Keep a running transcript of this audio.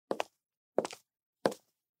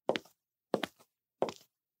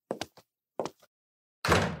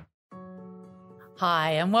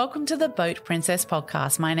Hi, and welcome to the Boat Princess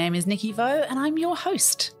podcast. My name is Nikki Vo, and I'm your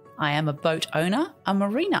host. I am a boat owner, a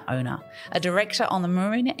marina owner, a director on the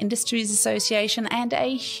Marina Industries Association, and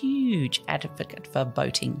a huge advocate for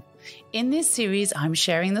boating. In this series, I'm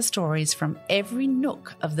sharing the stories from every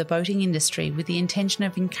nook of the boating industry with the intention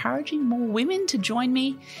of encouraging more women to join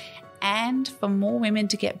me and for more women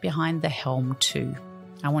to get behind the helm too.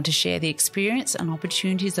 I want to share the experience and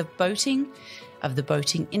opportunities of boating, of the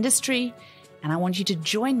boating industry, and I want you to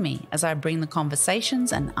join me as I bring the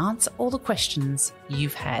conversations and answer all the questions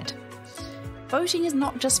you've had. Boating is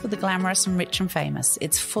not just for the glamorous and rich and famous.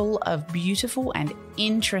 It's full of beautiful and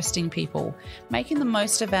interesting people making the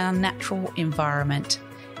most of our natural environment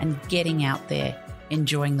and getting out there,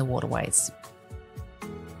 enjoying the waterways.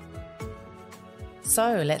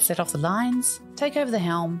 So let's let off the lines, take over the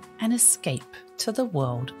helm, and escape to the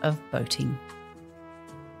world of boating.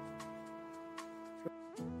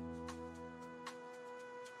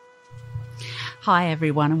 Hi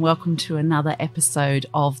everyone, and welcome to another episode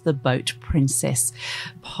of the Boat Princess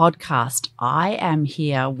podcast. I am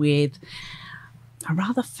here with a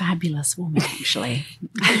rather fabulous woman, actually.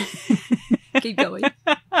 Keep going.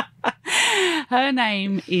 Her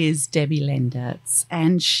name is Debbie Leenderts,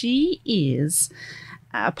 and she is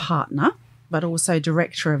a partner, but also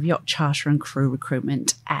director of yacht charter and crew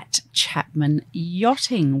recruitment at Chapman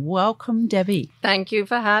Yachting. Welcome, Debbie. Thank you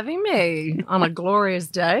for having me on a glorious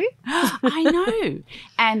day. I know.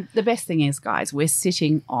 And the best thing is, guys, we're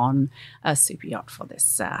sitting on a super yacht for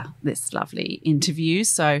this lovely interview.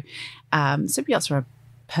 So super yachts are a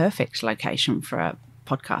perfect location for a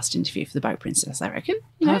podcast interview for the Boat Princess, I reckon.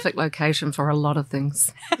 Perfect location for a lot of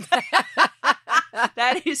things.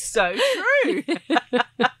 That is so true.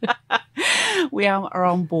 We are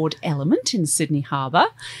on board Element in Sydney Harbour,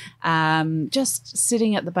 just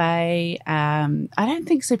sitting at the bay. I don't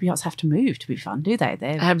think super yachts have to move to be fun, do they?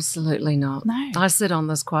 They're... Absolutely not. No. I sit on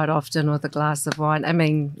this quite often with a glass of wine. I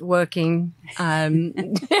mean, working,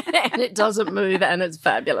 and it doesn't move, and it's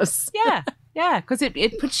fabulous. Yeah, because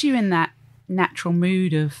it puts you in that natural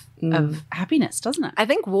mood of happiness, doesn't it? I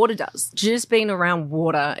think water does. Just being around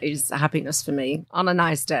water is happiness for me on a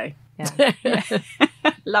nice day. Yeah.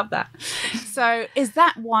 Love that. So is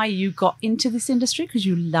that why you got into this industry? Because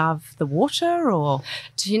you love the water, or?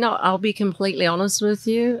 Do you know, I'll be completely honest with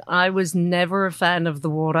you. I was never a fan of the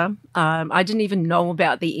water. I didn't even know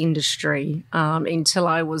about the industry until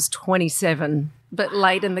I was 27. But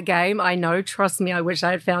late in the game, I know, trust me, I wish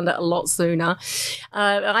I had found it a lot sooner.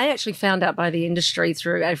 I actually found out by the industry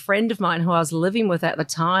through a friend of mine who I was living with at the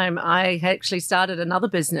time. I actually started another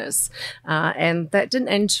business, and that didn't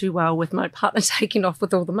end too well with my partner taking off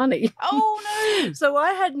with all the money. Oh, no. So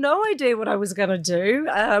I had no idea what I was going to do.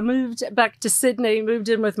 Moved back to Sydney, moved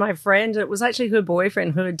in with my friend. It was actually her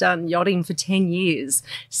boyfriend who had done yachting for 10 years.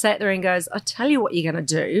 Sat there and goes, I'll tell you what you're going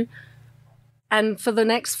to do. And for the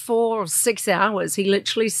next 4 or 6 hours, he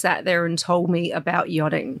literally sat there and told me about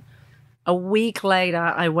yachting. A week later,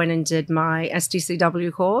 I went and did my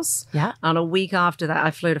STCW course. Yeah. And a week after that,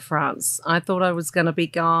 I flew to France. I thought I was going to be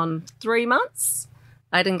gone 3 months.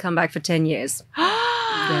 I didn't come back for 10 years.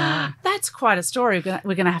 Yeah. That's quite a story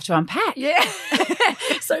we're going to have to unpack. Yeah.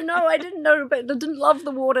 So, no, I didn't know, but I didn't love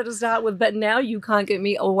the water to start with, but now you can't get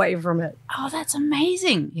me away from it. Oh, that's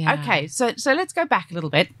amazing. Yeah. Okay, so let's go back a little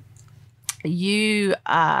bit. You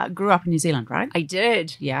grew up in New Zealand, right? I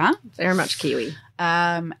did. Yeah. Very much Kiwi.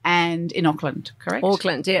 And in Auckland, correct?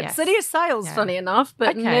 Auckland, yeah. Yes. City of Sails, Yeah. funny enough,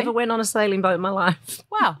 but Okay. never went on a sailing boat in my life.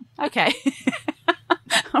 Wow. Okay.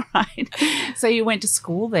 All right. So you went to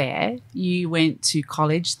school there. You went to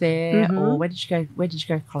college there, or where did you go? Where did you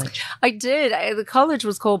go to college? I did. The college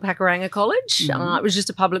was called Pakuranga College. It was just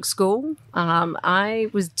a public school. I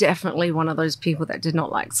was definitely one of those people that did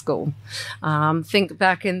not like school. Think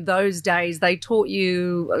back in those days, they taught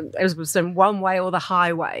you it was in one way or the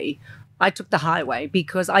highway. I took the highway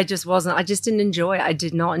because I just didn't enjoy it. I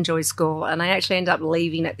did not enjoy school. And I actually ended up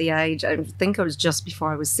leaving at the age, I think it was just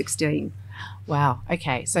before I was 16. Wow.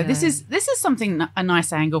 Okay. So this is something, a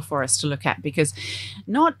nice angle for us to look at, because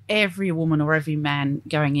not every woman or every man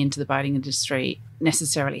going into the boating industry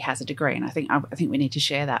necessarily has a degree, and I think we need to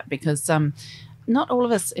share that, because not all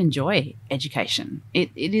of us enjoy education.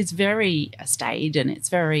 It is very staid, and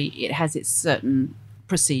it has its certain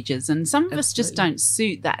procedures, and some of us just don't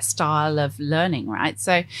suit that style of learning, right?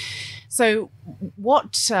 So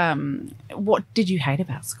what did you hate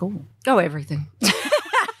about school? Oh, everything.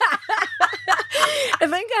 I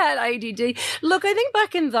think I had ADD. Look, I think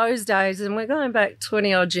back in those days, and we're going back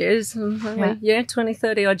 20 odd years, 20,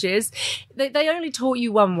 30 odd years, they only taught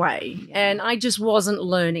you one way, and I just wasn't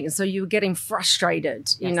learning. So you were getting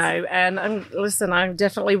frustrated, you know, and listen, I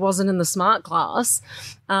definitely wasn't in the smart class.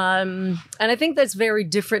 And I think that's very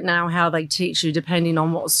different now how they teach you depending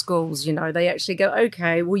on what schools, you know, they actually go,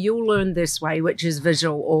 okay, well, you'll learn this way, which is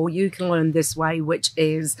visual, or you can learn this way, which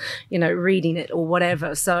is, you know, reading it or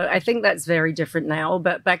whatever. So I think that's very different now.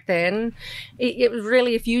 But back then, it was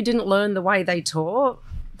really, if you didn't learn the way they taught,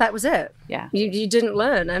 that was it. Yeah. You didn't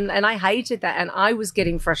learn. And I hated that. And I was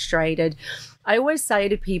getting frustrated. I always say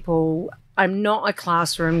to people, I'm not a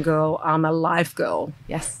classroom girl, I'm a life girl.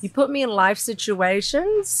 Yes. You put me in life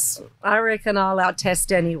situations, I reckon I'll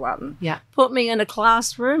outtest anyone. Yeah. Put me in a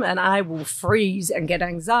classroom and I will freeze and get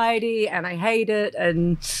anxiety and I hate it.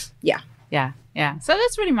 And yeah. Yeah. Yeah. So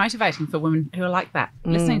that's really motivating for women who are like that,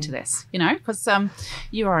 listening to this, you know, because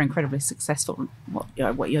you are incredibly successful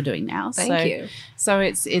in what you're doing now. Thank you. So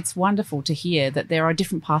it's wonderful to hear that there are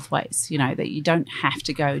different pathways, you know, that you don't have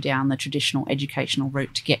to go down the traditional educational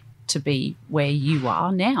route to get to be where you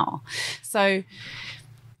are now. So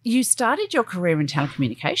you started your career in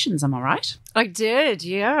telecommunications, am I right? I did,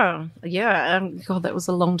 yeah. Yeah. God, that was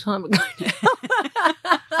a long time ago now.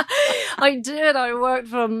 I did. I worked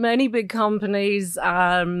for many big companies,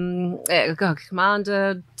 Commander,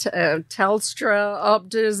 Telstra,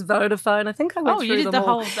 Optus, Vodafone. I think I went through you did them the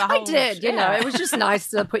all. whole I did, you know. It was just nice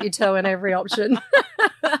to put your toe in every option.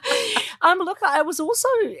 Look, I was also,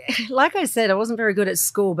 like I said, I wasn't very good at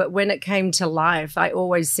school, but when it came to life, I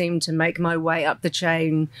always seemed to make my way up the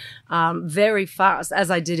chain very fast,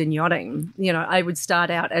 as I did in yachting. You know, I would start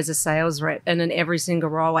out as a sales rep, and in every single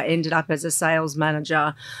role, I ended up as a sales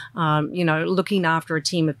manager, you know, looking after a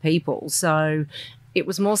team of people. So it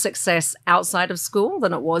was more success outside of school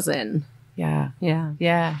than it was in. Yeah. Yeah.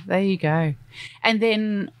 Yeah. There you go. And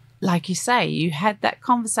then, like you say, you had that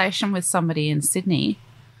conversation with somebody in Sydney.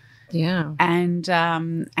 Yeah. And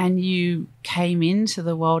you came into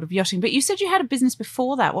the world of yachting. But you said you had a business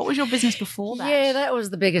before that. What was your business before that? Yeah, that was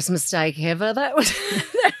the biggest mistake ever. That was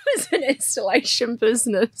an installation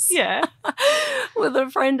business. Yeah. With a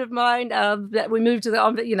friend of mine that we moved to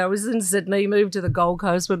it was in Sydney, moved to the Gold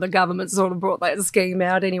Coast when the government sort of brought that scheme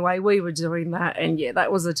out. Anyway, we were doing that. And yeah,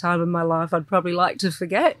 that was a time in my life I'd probably like to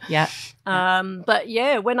forget. Yeah. But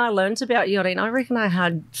yeah, when I learned about yachting, I reckon I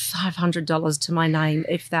had $500 to my name,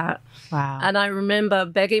 if that. Wow. And I remember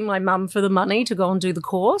begging my mum for the money to go and do the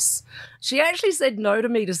course. She actually said no to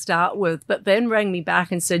me to start with, but then rang me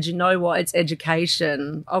back and said, you know what, it's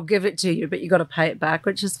education. I'll give it to you, but you got to pay it back,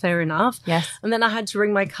 which is fair enough. Yes. And then I had to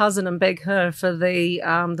ring my cousin and beg her for the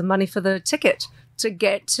money for the ticket to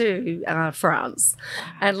get to France.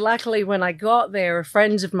 And luckily when I got there, a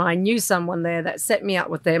friend of mine knew someone there that set me up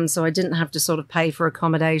with them, so I didn't have to sort of pay for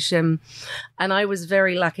accommodation. And I was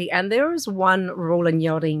very lucky. And there is one rule in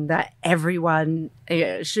yachting that everyone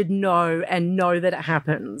should know and know that it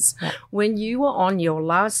happens. Yeah. When you are on your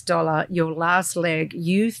last dollar, your last leg,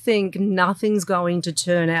 you think nothing's going to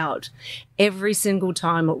turn out. Every single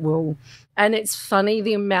time it will. And it's funny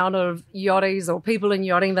the amount of yachties or people in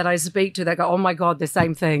yachting that I speak to that go, oh, my God, the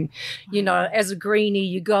same thing. You know, as a greenie,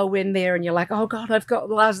 you go in there and you're like, oh, God,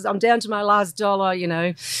 I'm down to my last dollar, you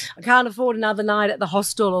know. I can't afford another night at the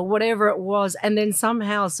hostel or whatever it was. And then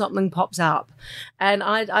somehow something pops up. And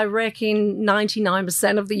I reckon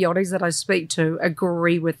 99% of the yachties that I speak to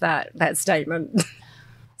agree with that statement.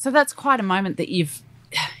 So that's quite a moment that you've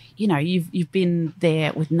been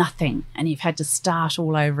there with nothing and you've had to start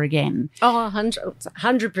all over again. Oh,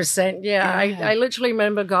 100%. Yeah. I literally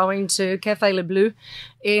remember going to Café Le Bleu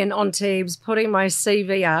in Antibes, putting my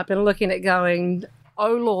CV up and looking at going,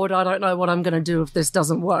 oh, Lord, I don't know what I'm going to do if this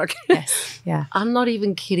doesn't work. Yes. Yeah. I'm not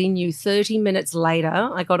even kidding you. 30 minutes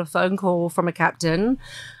later, I got a phone call from a captain.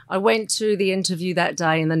 I went to the interview that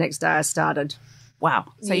day and the next day I started.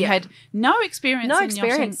 Wow. So you had no experience in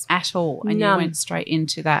yachting at all, and you went straight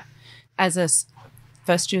into that as a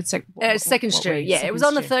first steward, second steward. Yeah, it was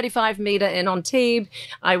on the 35-metre in Antibes.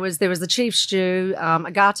 There was the chief stew,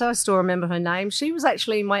 Agatha, I still remember her name. She was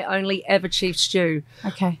actually my only ever chief stew.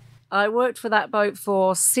 Okay. I worked for that boat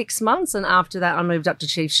for 6 months, and after that I moved up to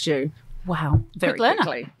chief stew. Wow. Very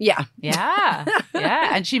quickly. Yeah. Yeah.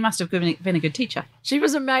 Yeah. And she must have been a good teacher. She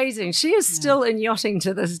was amazing. She is still in yachting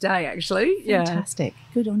to this day, actually. Fantastic.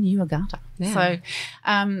 Yeah. Good on you, Agatha. Yeah.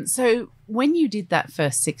 So when you did that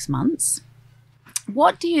first 6 months,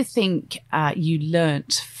 what do you think you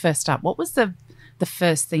learnt first up? What was the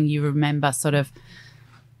first thing you remember sort of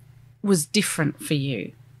was different for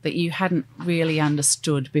you that you hadn't really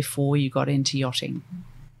understood before you got into yachting?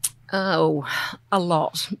 Oh, a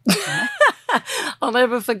lot. I'll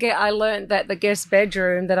never forget, I learned that the guest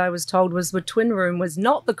bedroom that I was told was the twin room was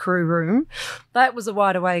not the crew room. That was a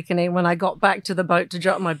wide awakening when I got back to the boat to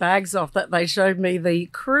drop my bags off, that they showed me the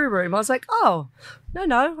crew room. I was like, oh,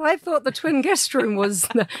 no, I thought the twin guest room was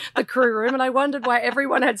the crew room, and I wondered why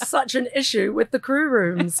everyone had such an issue with the crew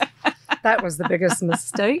rooms. That was the biggest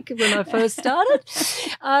mistake when I first started.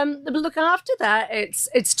 But look, after that,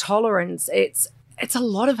 it's tolerance. It's a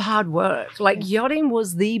lot of hard work. Like, yachting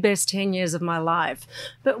was the best 10 years of my life,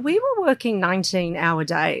 but we were working 19-hour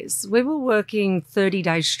days. We were working 30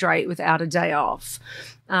 days straight without a day off.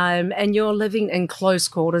 And you're living in close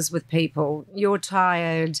quarters with people. You're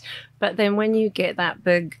tired. But then when you get that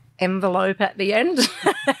big envelope at the end,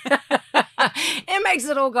 it makes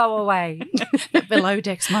it all go away. Below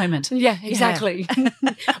decks moment. Yeah, exactly. Yeah.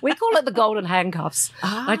 We call it the golden handcuffs.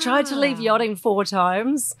 I tried to leave yachting 4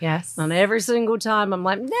 times. Yes. And every single time I'm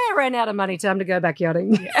like, ran out of money, time to go back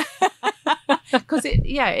yachting. Because it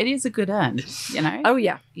is a good earn, you know? Oh,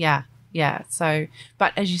 yeah. Yeah. So,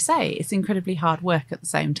 but as you say, it's incredibly hard work at the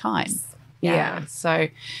same time. Yeah. So,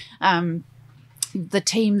 the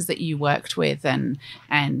teams that you worked with and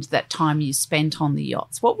that time you spent on the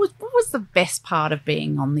yachts, what was the best part of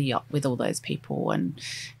being on the yacht with all those people and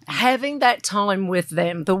having that time with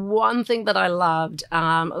them? The one thing that I loved,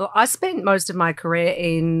 I spent most of my career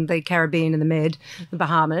in the Caribbean and the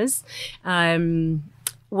Bahamas,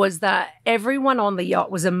 was that everyone on the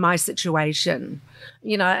yacht was in my situation.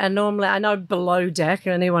 You know, and normally I know below deck,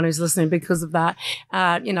 anyone who's listening because of that,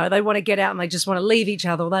 they want to get out and they just want to leave each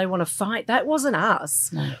other, or they want to fight. That wasn't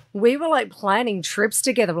us. No. We were like planning trips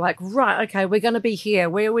together. We're like, right, okay, we're going to be here.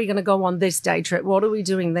 Where are we going to go on this day trip? What are we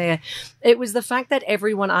doing there? It was the fact that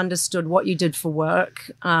everyone understood what you did for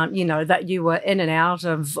work, that you were in and out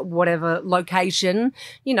of whatever location.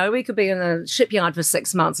 You know, we could be in a shipyard for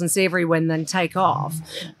 6 months and see everyone then take off.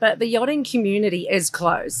 But the yachting community is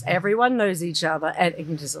close. Everyone knows each other. And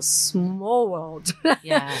it is a small world.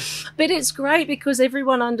 Yeah. But it's great because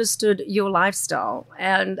everyone understood your lifestyle.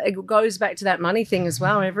 And it goes back to that money thing as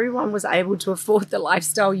well. Everyone was able to afford the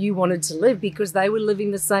lifestyle you wanted to live because they were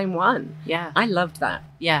living the same one. Yeah. I loved that.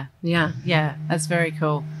 Yeah. That's very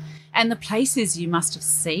cool. And the places you must have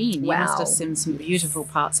seen. Wow. You must have seen some beautiful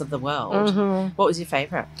parts of the world. Mm-hmm. What was your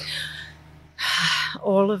favourite?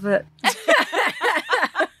 All of it.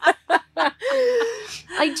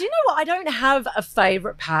 Do you know what? I don't have a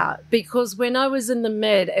favourite part because when I was in the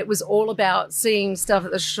Med, it was all about seeing stuff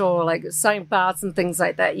at the shore, like St. Bart's and things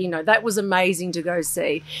like that. You know, that was amazing to go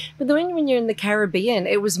see. But then when you're in the Caribbean,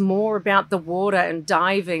 it was more about the water and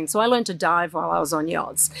diving. So I learned to dive while I was on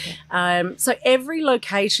yachts. So every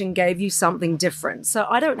location gave you something different. So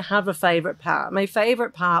I don't have a favourite part. My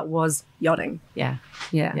favourite part was yachting. Yeah.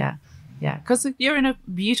 Because you're in a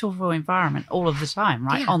beautiful environment all of the time,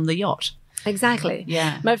 right? Yeah. On the yacht. Exactly.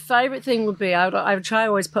 Yeah. My favourite thing would be I would try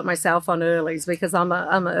always put myself on earlies because I'm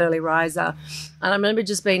an early riser. And I remember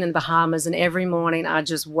just being in the Bahamas and every morning I'd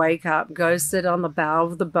just wake up, go sit on the bow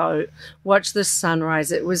of the boat, watch the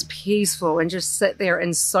sunrise. It was peaceful and just sit there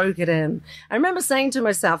and soak it in. I remember saying to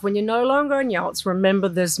myself, when you're no longer on yachts, remember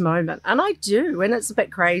this moment. And I do. And it's a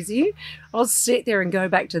bit crazy. I'll sit there and go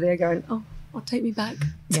back to there going, oh, take me back.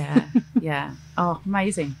 Yeah. Oh,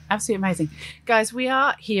 amazing. Absolutely amazing. Guys, we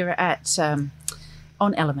are here at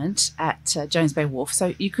on Element at Jones Bay Wharf.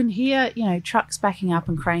 So you can hear, trucks backing up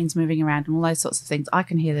and cranes moving around and all those sorts of things. I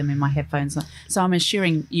can hear them in my headphones. So I'm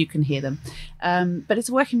assuring you can hear them. But it's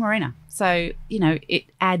a working marina. So, it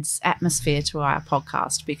adds atmosphere to our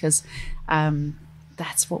podcast because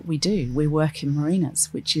that's what we do. We work in marinas,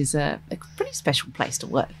 which is a pretty special place to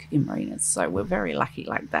work in marinas. So we're very lucky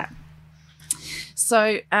like that.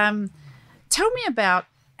 So tell me about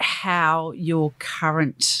how your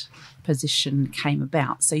current position came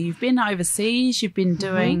about. So you've been overseas, you've been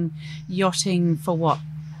doing yachting for what?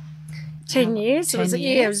 10 years. 10 years?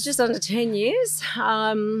 Yeah, it was just under 10 years.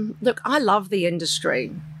 Look, I love the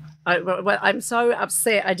industry. I'm so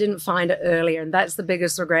upset I didn't find it earlier, and that's the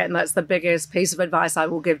biggest regret, and that's the biggest piece of advice I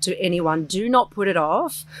will give to anyone. Do not put it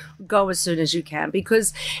off. Go as soon as you can,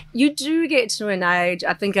 because you do get to an age,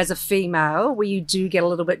 I think, as a female, where you do get a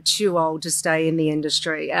little bit too old to stay in the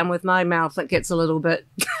industry. And with my mouth, it gets a little bit...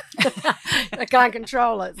 I can't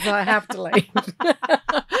control it, so I have to leave.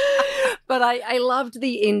 But I loved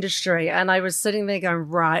the industry, and I was sitting there going,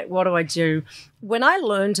 right, what do I do? When I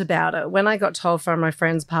learned about it, when I got told from my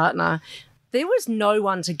friend's partner, there was no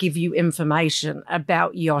one to give you information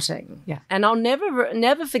about yachting. Yeah. And I'll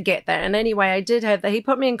never forget that. And anyway, I did have that. He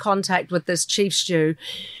put me in contact with this chief stew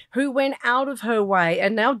who went out of her way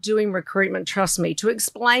and now doing recruitment, trust me, to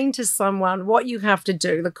explain to someone what you have to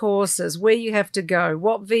do, the courses, where you have to go,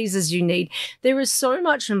 what visas you need. There is so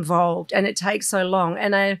much involved and it takes so long.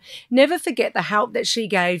 And I never forget the help that she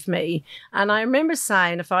gave me. And I remember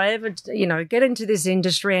saying, if I ever, get into this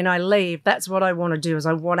industry and I leave, that's what I want to do, is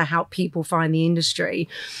I want to help people find the industry.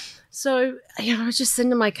 So, I was just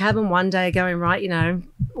sitting in my cabin one day going, right,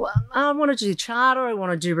 well, I want to do charter, I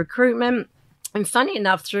want to do recruitment. And funny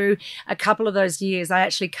enough, through a couple of those years, I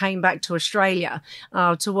actually came back to Australia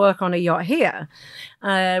to work on a yacht here.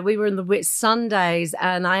 We were in the Whitsundays,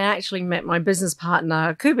 and I actually met my business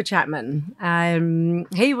partner, Cooper Chapman.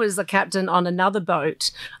 He was a captain on another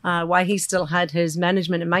boat while he still had his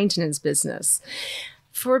management and maintenance business.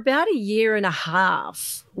 For about a year and a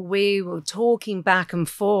half, we were talking back and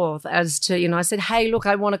forth as to, I said, hey, look,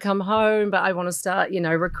 I want to come home, but I want to start,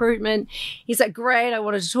 recruitment. He said, great, I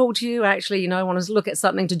wanted to talk to you. Actually, I want to look at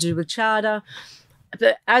something to do with charter.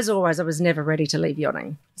 But as always, I was never ready to leave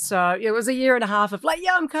yachting. So it was a year and a half of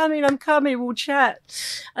yeah, I'm coming, we'll chat.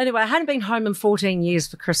 Anyway, I hadn't been home in 14 years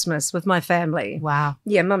for Christmas with my family. Wow.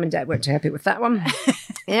 Yeah, Mum and Dad weren't too happy with that one.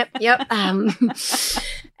 Yep.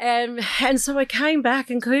 And so I came back,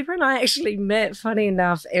 and Cooper and I actually met, funny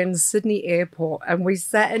enough, in Sydney Airport, and we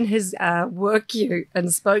sat in his work ute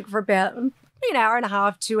and spoke for about an hour and a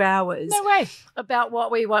half, 2 hours. No way. About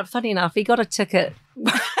what we want. Funny enough, he got a ticket.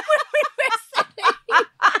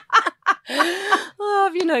 Oh,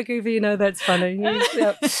 if you know Goofy, that's funny.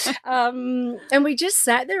 Yep. And we just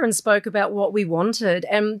sat there and spoke about what we wanted.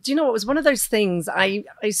 And do you know, it was one of those things, I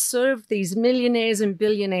served these millionaires and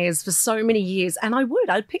billionaires for so many years, and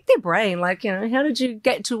I'd pick their brain, how did you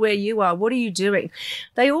get to where you are? What are you doing?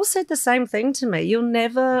 They all said the same thing to me. You'll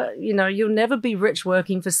never be rich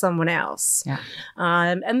working for someone else. Yeah.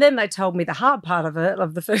 And then they told me the hard part of it,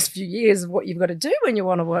 of the first few years, of what you've got to do when you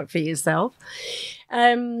want to work for yourself.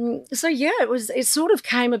 So yeah, it sort of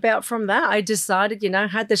came about from that. I decided,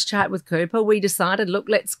 had this chat with Cooper. We decided, look,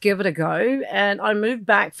 let's give it a go. And I moved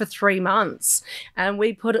back for 3 months, and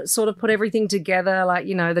we put everything together,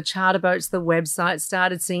 the charter boats, the website,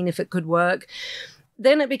 started seeing if it could work.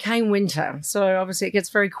 Then it became winter. So obviously it gets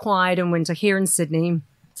very quiet in winter here in Sydney.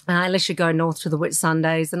 Unless you go north to the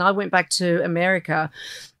Whitsundays. And I went back to America,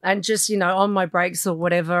 and just, on my breaks or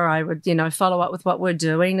whatever, I would, follow up with what we're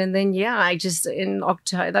doing. And then, in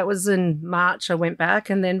October, that was in March, I went back.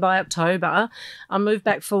 And then by October, I moved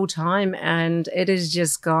back full time, and it has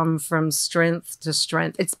just gone from strength to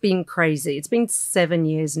strength. It's been crazy. It's been 7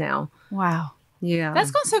 years now. Wow. Yeah. That's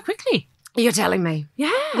gone so quickly. You're telling me. Yeah.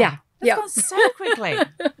 Yeah. That's gone so quickly.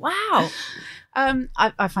 Wow.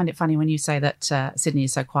 I find it funny when you say that Sydney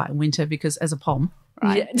is so quiet in winter, because as a POM,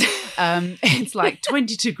 right, it's like 2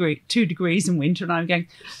 degrees in winter, and I'm going,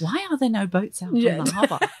 why are there no boats out on the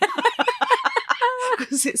harbour?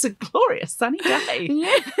 Because it's a glorious sunny day.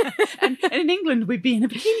 Yeah. And in England, we'd be in a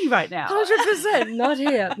bikini right now. 100%. Not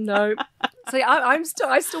here. No. See, I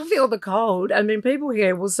still feel the cold. I mean, people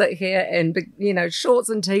here will sit here in, shorts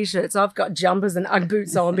and T-shirts. I've got jumpers and Ugg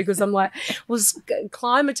boots on because I'm was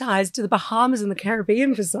climatized to the Bahamas and the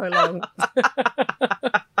Caribbean for so long.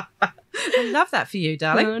 I love that for you,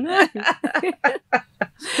 darling. Oh, no.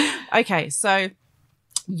 Okay, so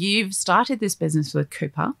you've started this business with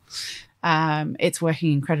Cooper. It's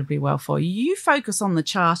working incredibly well for you. You focus on the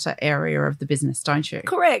charter area of the business, don't you?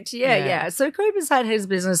 Correct. Yeah. So Cooper's had his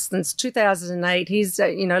business since 2008. He's,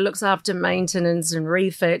 looks after maintenance and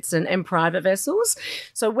refits and private vessels.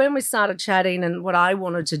 So when we started chatting, and what I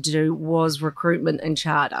wanted to do was recruitment and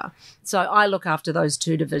charter. So I look after those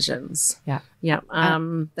two divisions. Yeah. Yeah.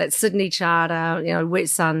 That's Sydney charter,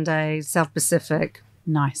 Whitsundays, South Pacific.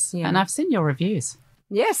 Nice. Yeah. And I've seen your reviews.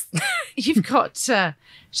 Yes. You've got,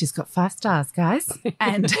 she's got 5 stars, guys.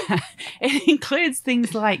 And it includes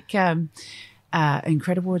things like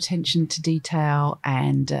incredible attention to detail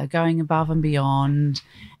and going above and beyond,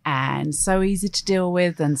 and so easy to deal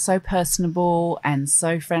with, and so personable, and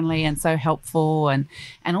so friendly, and so helpful, and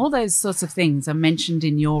all those sorts of things are mentioned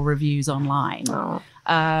in your reviews online. Oh.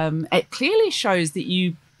 It clearly shows that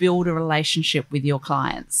you build a relationship with your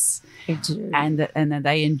clients. I do. And that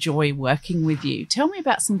they enjoy working with you. Tell me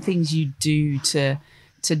about some things you do to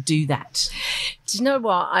do that. Do you know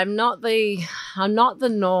what? I'm not the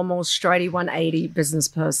normal straighty 180 business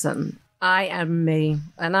person. I am me,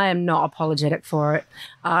 and I am not apologetic for it.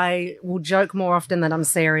 I will joke more often than I'm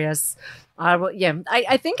serious.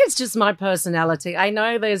 I think it's just my personality. I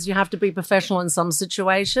know you have to be professional in some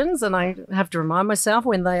situations, and I have to remind myself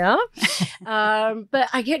when they are. But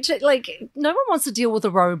I get to, no one wants to deal with a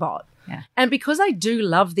robot. And because I do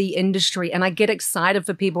love the industry and I get excited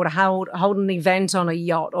for people to hold an event on a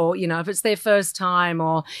yacht, or, you know, if it's their first time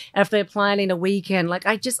or if they're planning a weekend, like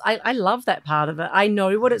I love that part of it. I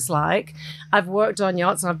know what it's like. I've worked on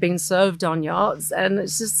yachts, I've been served on yachts, and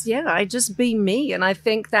it's just, I just be me. And I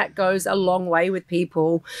think that goes a long way with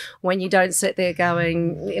people when you don't sit there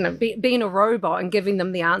going, you know, being a robot and giving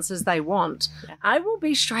them the answers they want. Yeah. I will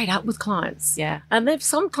be straight up with clients. Yeah. And if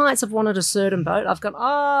some clients have wanted a certain boat, I've gone,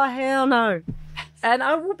 oh, hell no. And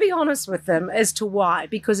I will be honest with them as to why,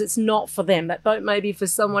 because it's not for them. That boat may be for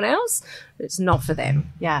someone else, but it's not for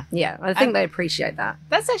them. Yeah. Yeah, I think they appreciate that.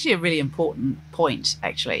 That's actually a really important point,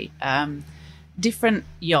 actually. Different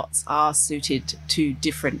yachts are suited to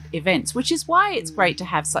different events, which is why it's great to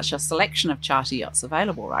have such a selection of charter yachts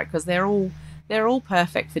available, right? Because they're all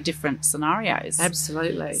perfect for different scenarios.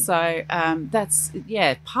 Absolutely. So that's,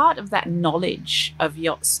 part of that knowledge of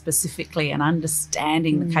yachts specifically, and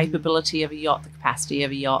understanding the capability of a yacht, the capacity of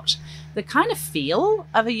a yacht, the kind of feel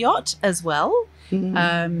of a yacht as well,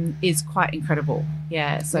 is quite incredible.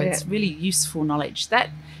 Yeah, so it's really useful knowledge. That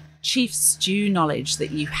chief stew knowledge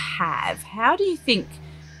that you have, what do you think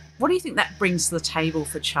that brings to the table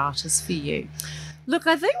for charters for you? Look,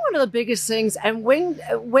 I think one of the biggest things, and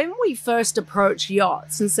when we first approached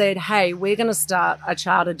yachts and said, hey, we're going to start a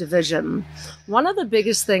charter division, one of the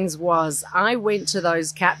biggest things was I went to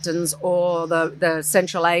those captains or the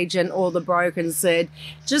central agent or the broker and said,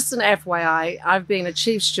 just an FYI, I've been a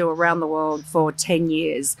chief steward around the world for 10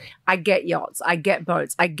 years. I get yachts, I get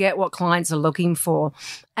boats, I get what clients are looking for.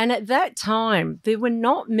 And at that time, there were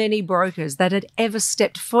not many brokers that had ever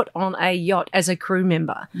stepped foot on a yacht as a crew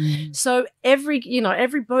member. So every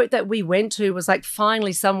boat that we went to was like,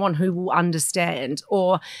 finally someone who will understand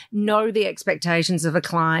or know the expectations of a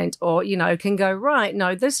client, or, you know, can go, right,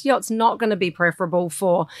 no, this yacht's not going to be preferable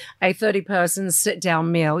for a 30-person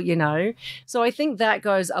sit-down meal, you know. So I think that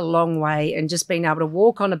goes a long way, and just being able to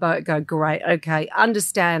walk on a boat, go, great, okay,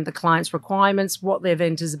 understand the client's requirements, what the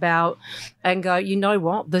event is about, and go, you know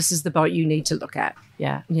what, this is the boat you need to look at.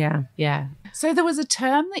 Yeah. So there was a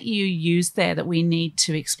term that you used there that we need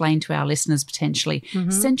to explain to our listeners potentially.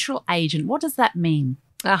 Central agent. What does that mean?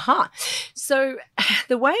 So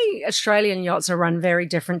the way Australian yachts are run very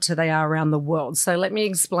different to they are around the world. So let me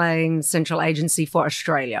explain central agency for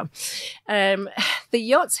Australia. The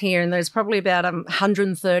yachts here, and there's probably about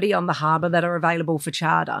 130 on the harbour that are available for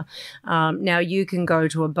charter. Now you can go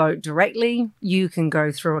to a boat directly, you can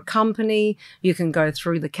go through a company, you can go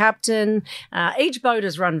through the captain. Each boat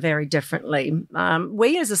is run very differently.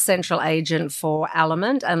 We, as a central agent for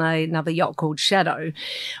Element and another yacht called Shadow,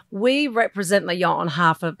 we represent the yacht on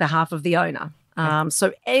behalf of the owner.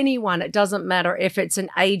 So anyone, it doesn't matter if it's an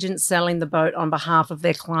agent selling the boat on behalf of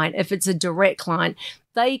their client, if it's a direct client,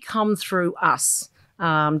 they come through us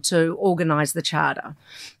to organise the charter.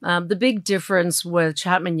 The big difference with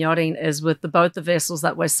Chapman Yachting is with both the vessels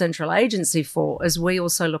that we're central agency for is we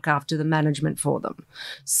also look after the management for them.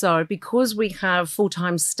 So because we have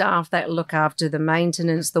full-time staff that look after the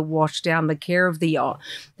maintenance, the wash down, the care of the yacht,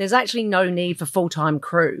 there's actually no need for full-time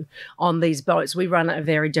crew on these boats. We run it a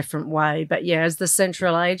very different way. But yeah, as the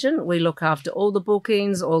central agent, we look after all the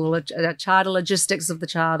bookings, all the charter logistics of the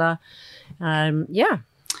charter.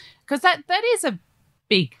 Because that is a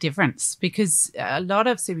big difference, because a lot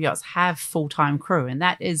of super yachts have full-time crew, and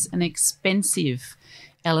that is an expensive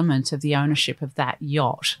element of the ownership of that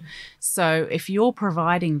yacht. So if you're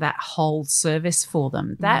providing that whole service for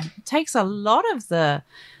them, that takes a lot of the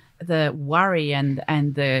worry and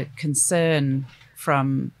the concern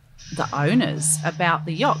from the owners about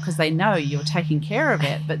the yacht, because they know you're taking care of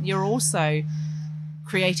it, but you're also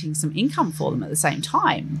creating some income for them at the same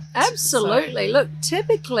time. Absolutely. So, look,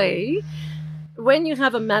 typically when you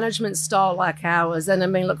have a management style like ours, and I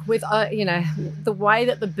mean, look, with, the way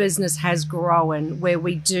that the business has grown, where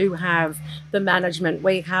we do have the management,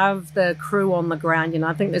 we have the crew on the ground,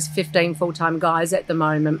 I think there's 15 full-time guys at the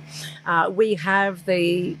moment. We have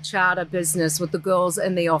the charter business with the girls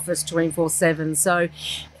in the office 24/7. So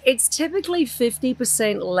it's typically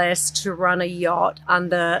 50% less to run a yacht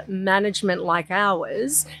under management like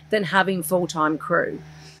ours than having full-time crew.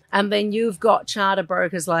 And then you've got charter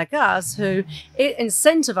brokers like us who it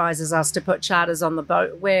incentivizes us to put charters on the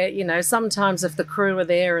boat where, sometimes if the crew are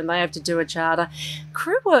there and they have to do a charter,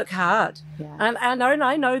 crew work hard. Yeah. And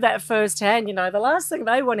I know that firsthand. The last thing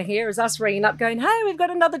they want to hear is us ringing up going, hey, we've got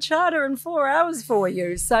another charter in 4 hours for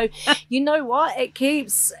you. So you know what? It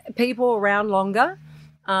keeps people around longer.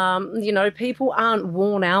 People aren't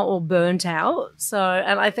worn out or burnt out. So,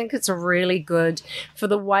 and I think it's a really good, for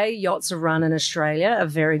the way yachts are run in Australia, a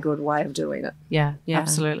very good way of doing it. Yeah,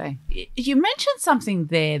 absolutely. You mentioned something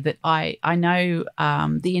there that I know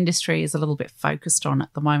the industry is a little bit focused on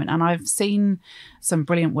at the moment, and I've seen some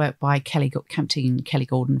brilliant work by Captain Kelly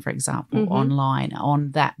Gordon, for example, online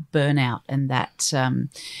on that burnout and that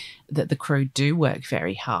that the crew do work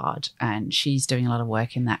very hard, and she's doing a lot of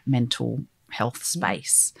work in that mental health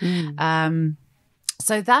space.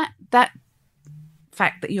 So that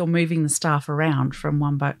fact that you're moving the staff around from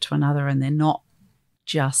one boat to another and they're not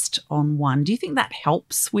just on one, do you think that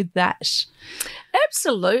helps with that?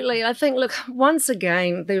 Absolutely. I think, look, once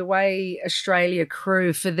again, the way Australia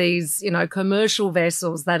crew for these, commercial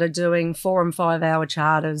vessels that are doing 4 and 5 hour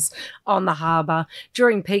charters on the harbour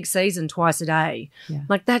during peak season twice a day. Yeah.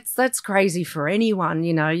 Like that's crazy for anyone.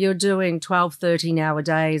 You're doing 12, 13 hour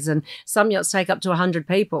days, and some yachts take up to 100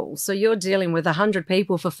 people. So you're dealing with 100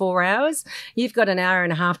 people for 4 hours. You've got an hour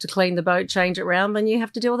and a half to clean the boat, change it around, then you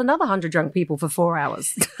have to deal with another 100 drunk people for 4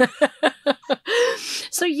 hours.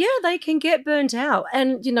 So, yeah, they can get burnt out.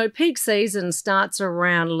 And, peak season starts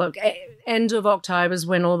around, end of October is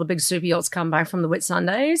when all the big super yachts come back from the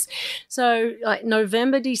Whitsundays. So, like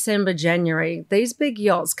November, December, January, these big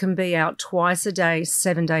yachts can be out twice a day,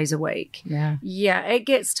 7 days a week. Yeah. Yeah, it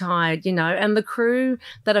gets tired, and the crew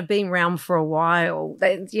that have been around for a while,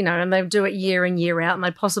 and they do it year in, year out, and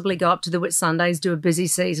they possibly go up to the Whitsundays, do a busy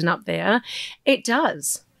season up there. It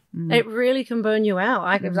does. It really can burn you out.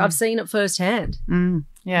 I've seen it firsthand.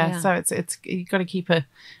 Yeah, so it's you've got to keep a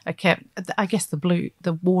cap. I guess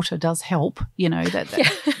the water does help. The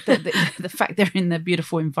fact they're in the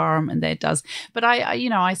beautiful environment there does. But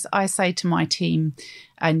I say to my team,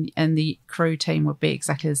 and the crew team would be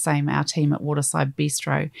exactly the same. Our team at Waterside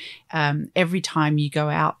Bistro, every time you go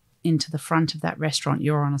out into the front of that restaurant,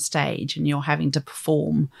 you're on a stage and you're having to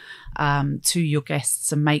perform to your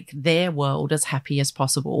guests and make their world as happy as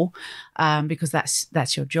possible, because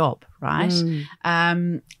that's your job, right?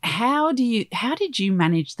 How did you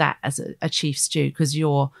manage that as a chief stew? Because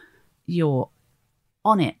you're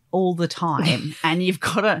on it all the time and you've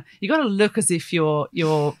got to look as if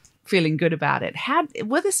you're feeling good about it.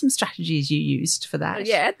 Were there some strategies you used for that?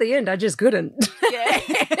 Yeah, at the end I just couldn't. Yeah.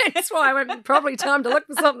 That's why I went, probably time to look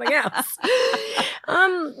for something else.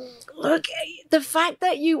 Look, the fact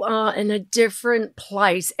that you are in a different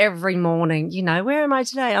place every morning, where am I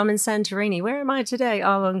today? I'm in Santorini. Where am I today?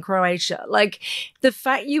 Oh, I'm in Croatia. Like, the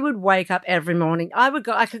fact you would wake up every morning, I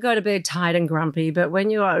could go to bed tired and grumpy, but when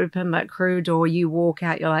you open that crew door, you walk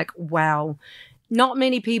out, you're like, wow. Not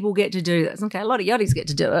many people get to do this. Okay, a lot of yachties get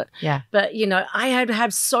to do it. Yeah. But, I had to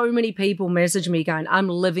have so many people message me going, I'm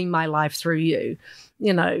living my life through you.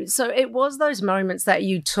 So it was those moments that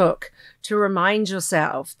you took to remind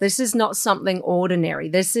yourself, this is not something ordinary.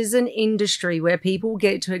 This is an industry where people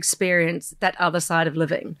get to experience that other side of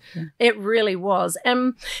living. Yeah. It really was.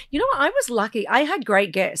 And, I was lucky. I had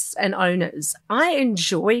great guests and owners. I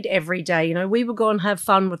enjoyed every day. We would go and have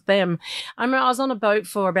fun with them. I remember I was on a boat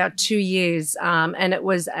for about 2 years, and it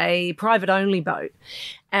was a private-only boat.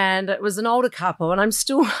 And it was an older couple, and I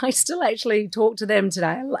still actually talk to them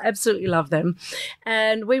today. I absolutely love them.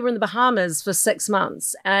 And we were in the Bahamas for 6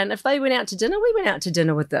 months. And if they went out to dinner, we went out to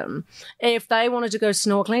dinner with them. If they wanted to go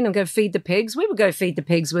snorkeling and go feed the pigs, we would go feed the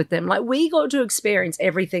pigs with them. Like, we got to experience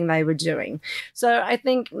everything they were doing. So I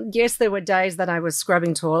think, yes, there were days that I was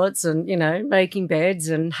scrubbing toilets and, making beds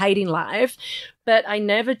and hating life, but I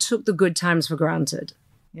never took the good times for granted.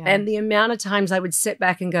 Yeah. And the amount of times I would sit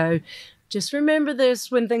back and go, just remember this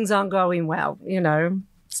when things aren't going well,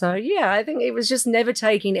 So, yeah, I think it was just never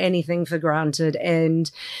taking anything for granted. And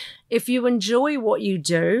if you enjoy what you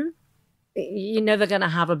do, you're never going to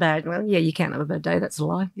have a bad, well, yeah, you can't have a bad day. That's a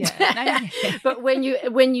lie. Yeah. But when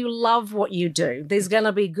you love what you do, there's going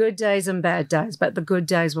to be good days and bad days, but the good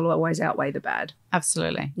days will always outweigh the bad.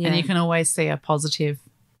 Absolutely. Yeah. And you can always see a positive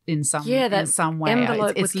in some way.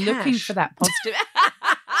 It's looking for that positive.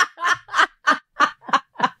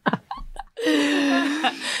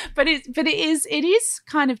 But it is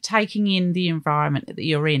kind of taking in the environment that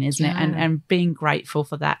you're in, isn't it? And being grateful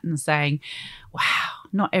for that and saying, wow,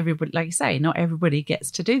 not everybody, like you say, not everybody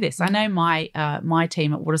gets to do this. I know my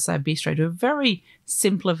team at Waterside Bistro do a very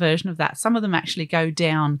simpler version of that. Some of them actually go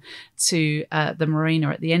down to the marina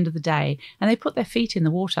at the end of the day and they put their feet in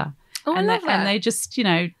the water. Oh, I love that. And they just,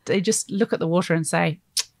 they just look at the water and say,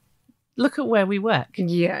 look at where we work.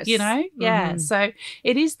 Yes. Yeah. Mm-hmm. So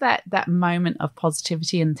it is that moment of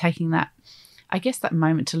positivity and taking that, I guess, that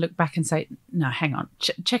moment to look back and say, no, hang on,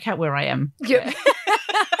 check out where I am. Yeah.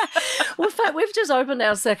 Well, in fact, we've just opened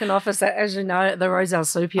our second office, as you know, at the Roselle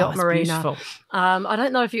Super Yacht Marina. Beautiful. I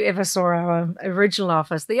don't know if you ever saw our original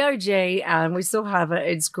office, the OG, we still have it.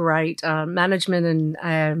 It's great. Management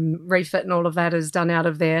and refit and all of that is done out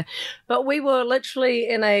of there. But we were literally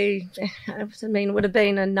in it would have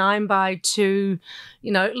been a 9x2,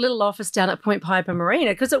 little office down at Point Piper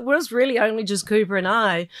Marina, because it was really only just Cooper and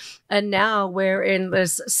I. And now we're in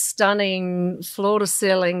this stunning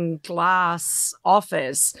floor-to-ceiling glass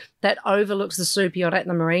office that overlooks the super yacht at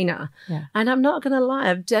the marina. Yeah. And I'm not going to lie,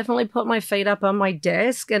 I've definitely put my feet up on my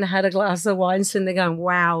desk and had a glass of wine sitting there going,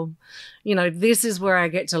 wow, this is where I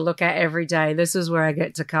get to look at every day. This is where I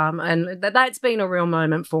get to come. And that's been a real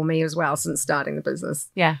moment for me as well since starting the business.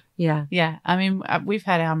 Yeah. Yeah. Yeah. I mean, we've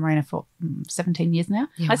had our marina for 17 years now.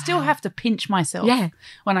 Yeah, I still have to pinch myself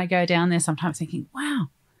when I go down there sometimes thinking, wow,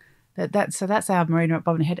 that's our marina at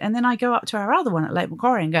Bobbin Head. And then I go up to our other one at Lake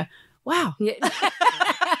Macquarie and go, wow. Yeah.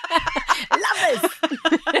 Love this.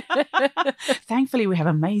 Thankfully, we have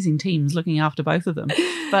amazing teams looking after both of them.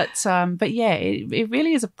 But yeah, it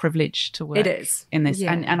really is a privilege to work in this.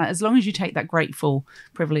 Yeah. And as long as you take that grateful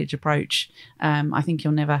privilege approach, I think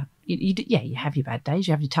you'll never... You have your bad days,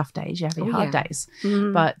 you have your tough days, you have your hard days.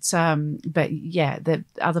 Mm. But yeah, the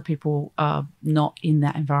other people are not in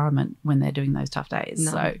that environment when they're doing those tough days.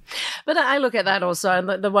 No. So, but I look at that also.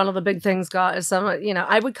 The one of the big things, guys, is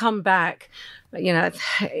I would come back,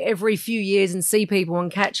 every few years and see people and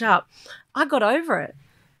catch up. I got over it.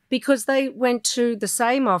 Because they went to the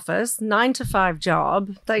same office, 9-to-5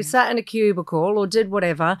 job. They sat in a cubicle or did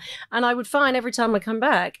whatever. And I would find every time I come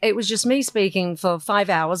back, it was just me speaking for 5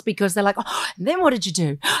 hours because they're like, oh, and then what did you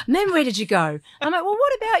do? And then where did you go? I'm like, well,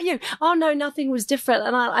 what about you? Oh, no, nothing was different.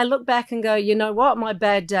 And I look back and go, you know what? My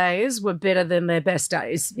bad days were better than their best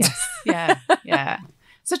days. Yes. Yeah. Yeah.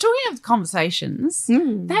 So talking of conversations,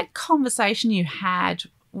 that conversation you had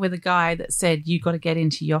with a guy that said you got to get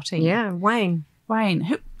into yachting. Yeah, Wayne.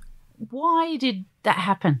 Why did that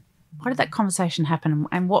happen? Why did that conversation happen,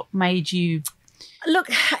 and what made you... Look,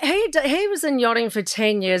 he was in yachting for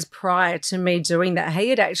 10 years prior to me doing that. He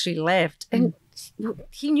had actually left and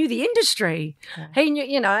he knew the industry. Yeah. He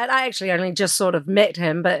knew, I actually only just sort of met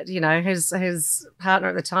him, but, his partner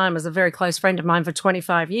at the time was a very close friend of mine for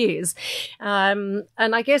 25 years. And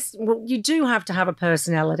I guess you do have to have a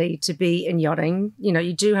personality to be in yachting.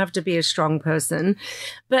 You do have to be a strong person.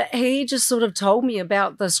 But he just sort of told me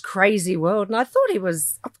about this crazy world, and I thought he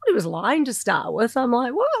was lying to start with. I'm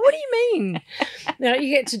like, what do you mean?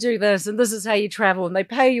 You get to do this, and this is how you travel, and they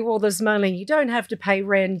pay you all this money. You don't have to pay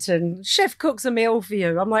rent, and chef cooks a meal for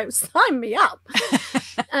you. I'm like, sign me up.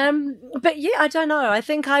 But yeah, I don't know. I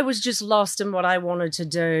think I was just lost in what I wanted to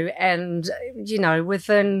do. And,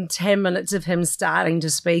 within 10 minutes of him starting to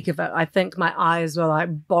speak of it, I think my eyes were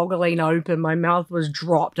like boggling open. My mouth was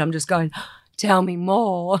dropped. I'm just going, tell me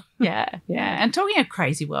more. Yeah. And talking of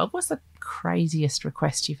crazy world, what's the craziest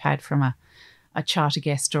request you've had from a charter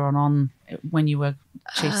guest or on when you were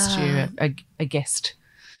chief stew, a guest?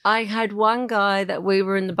 I had one guy that we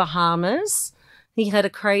were in the Bahamas. He had a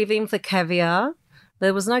craving for caviar.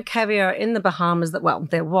 There was no caviar in the Bahamas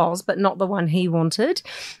there was, but not the one he wanted.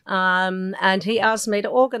 And he asked me to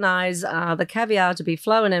organise the caviar to be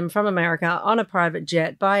flown in from America on a private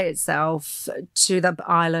jet by itself to the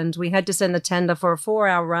island. We had to send the tender for a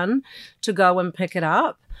 4-hour run to go and pick it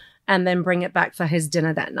up and then bring it back for his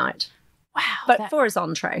dinner that night. Wow. But for his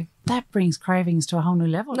entree. That brings cravings to a whole new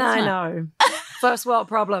level, doesn't it? I know. First world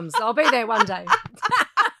problems. I'll be there one day.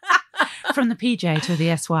 From the PJ to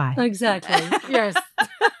the SY. Exactly. Yes.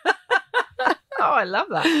 Oh, I love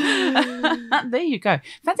that. There you go. In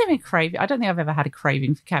fact, having a craving. I don't think I've ever had a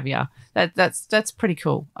craving for caviar. That's pretty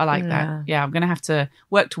cool. I like that. Yeah, I'm going to have to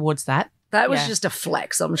work towards that. That was just a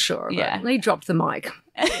flex, I'm sure. Yeah. He dropped the mic.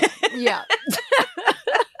 Yeah.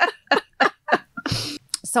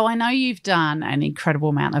 So I know you've done an incredible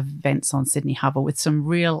amount of events on Sydney Harbour with some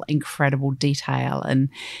real incredible detail and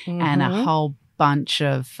a whole bunch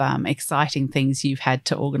of exciting things you've had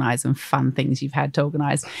to organise and fun things you've had to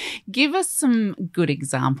organise. Give us some good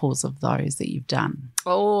examples of those that you've done.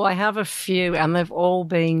 Oh, I have a few, and they've all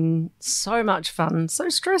been so much fun, so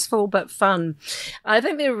stressful but fun. I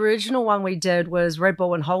think the original one we did was Red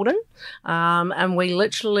Bull and Holden, and we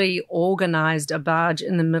literally organised a barge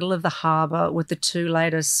in the middle of the harbour with the 2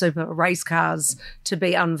 latest super race cars to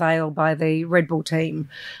be unveiled by the Red Bull team.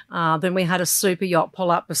 Then we had a super yacht pull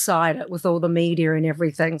up beside it with all the media and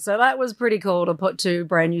everything. So that was pretty cool to put 2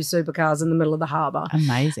 brand new supercars in the middle of the harbour.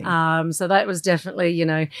 Amazing. So that was definitely,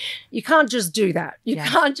 you can't just do that. You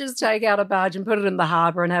can't just take out a barge and put it in the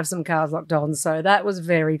harbour and have some cars locked on. So that was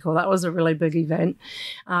very cool. That was a really big event.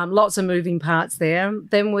 Lots of moving parts there.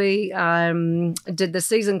 Then we did the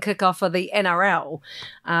season kickoff for the NRL.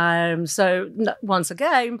 So once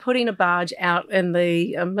again, putting a barge out in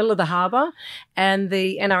the middle of the harbour, and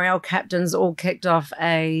the NRL captains all kicked off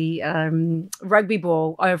a rugby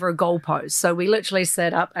ball over a goalpost. So we literally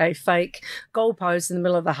set up a fake goalpost in the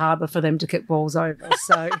middle of the harbour for them to kick balls over.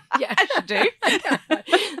 So yeah, I should do.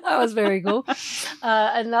 That was very cool.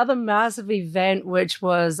 Another massive event, which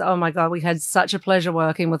was, oh my God, we had such a pleasure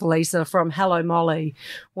working with Lisa from Hello Molly.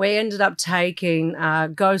 We ended up taking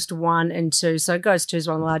Ghost 1 and 2. So Ghost 2 is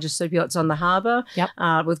one of the largest super yachts on the harbour. Yep.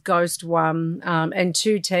 With Ghost 1 and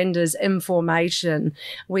 2 tenders in formation.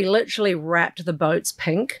 We literally wrapped the boats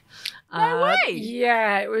pink. No way.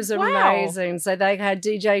 Yeah, it was amazing. So they had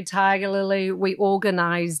DJ Tiger Lily. We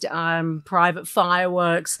organised private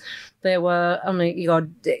fireworks. There were, I mean, you got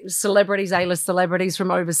celebrities, A-list celebrities from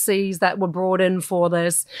overseas that were brought in for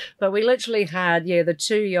this. But we literally had, the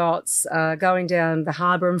 2 yachts going down the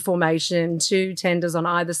harbour in formation, 2 tenders on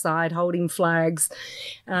either side holding flags,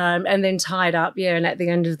 and then tied up, and at the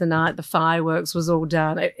end of the night, the fireworks was all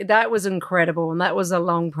done. That was incredible, and that was a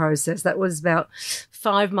long process. That was about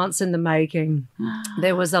 5 months in the making.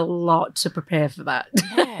 There was a lot to prepare for that.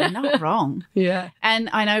 Yeah, not wrong. Yeah. And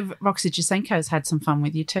I know Roxy Jasenko's had some fun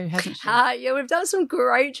with you too, hasn't she? Yeah, we've done some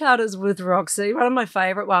great charters with Roxy. One of my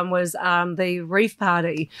favourite one was the Reef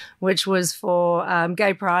Party, which was for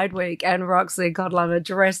Gay Pride Week, and Roxy, God love her,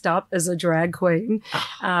 dressed up as a drag queen.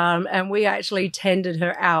 And we actually tended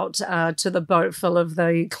her out to the boat full of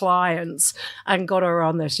the clients and got her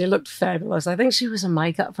on there. She looked fabulous. I think she was in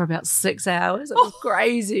makeup for about 6 hours. It was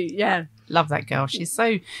crazy. Yeah. Love that girl. She's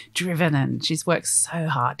so driven and she's worked so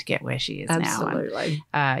hard to get where she is now. Absolutely.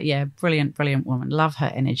 Brilliant woman. Love her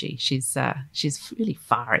energy. She's really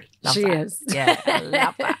fiery. Love she that. is. Yeah, I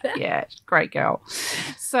love that. Yeah, great girl.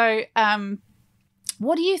 So,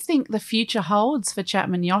 what do you think the future holds for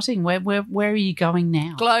Chapman Yachting? Where are you going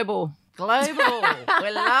now? Global. We love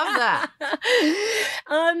that.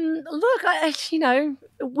 Look,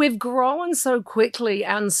 we've grown so quickly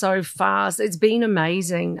and so fast. It's been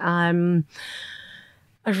amazing.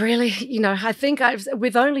 I really, I think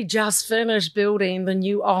we've only just finished building the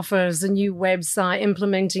new offers, the new website,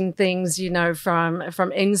 implementing things,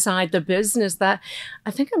 from inside the business, that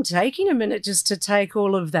I think I'm taking a minute just to take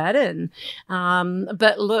all of that in.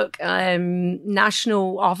 But look,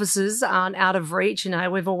 national offices aren't out of reach.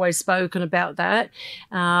 We've always spoken about that.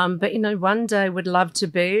 But, one day would love to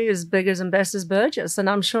be as big as and best as Burgess, and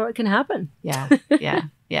I'm sure it can happen. Yeah.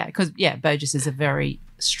 Because, Burgess is a very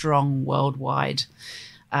strong worldwide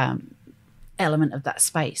element of that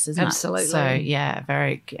space, isn't Absolutely. it? So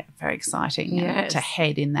very exciting Yes. to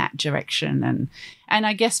head in that direction, and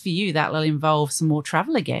I guess for you that will involve some more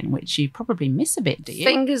travel again, which you probably miss a bit, do you?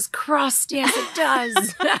 Fingers crossed, yes it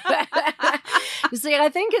does. You see, I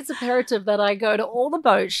think it's imperative that I go to all the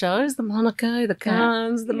boat shows, the Monaco, the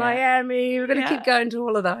Cannes, the Miami. We're going to keep going to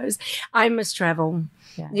all of those. I miss travel.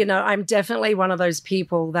 Yeah. I'm definitely one of those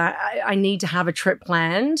people that I need to have a trip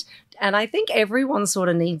planned. And I think everyone sort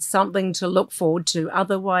of needs something to look forward to.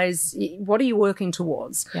 Otherwise, what are you working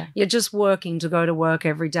towards? Yeah. You're just working to go to work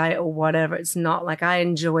every day or whatever. It's not like I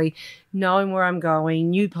enjoy knowing where I'm going,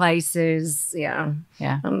 new places. Yeah.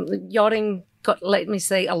 Yachting let me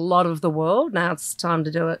see a lot of the world. Now it's time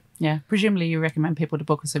to do it. Yeah. Presumably you recommend people to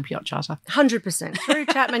book a super yacht charter. 100% through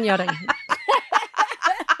Chapman Yachting.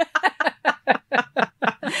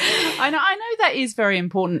 I know that is very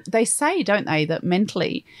important. They say, don't they, that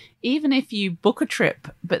mentally, even if you book a trip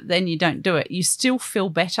but then you don't do it, you still feel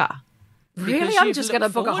better. Really? I'm just going to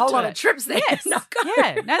book a whole lot of trips there. Yes. No,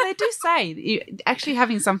 they do say actually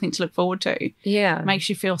having something to look forward to makes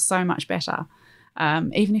you feel so much better,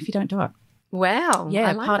 even if you don't do it. Wow. Yeah,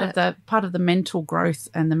 I like part of the mental growth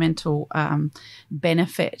and the mental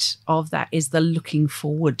benefit of that is the looking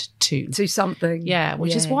forward to something. Yeah,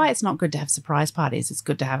 which is why it's not good to have surprise parties. It's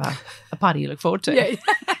good to have a party you look forward to. Yeah.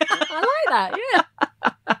 I like that. Yeah.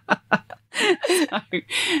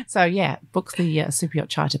 So book the super yacht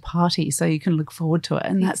charter party so you can look forward to it,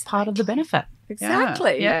 and that's part of the benefit.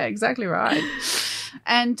 Exactly. Yeah, exactly right.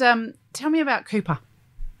 And tell me about Cooper.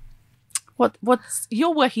 What's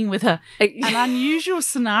you're working with an unusual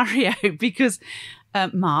scenario because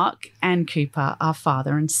Mark and Cooper are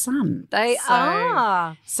father and son. They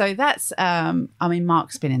are. So that's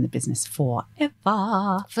Mark's been in the business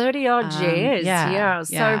forever. 30 odd years. Yeah.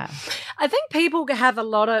 So I think people have a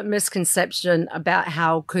lot of misconception about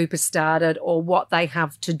how Cooper started or what they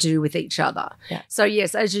have to do with each other. Yeah. So,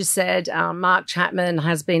 yes, as you said, Mark Chapman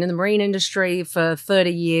has been in the marine industry for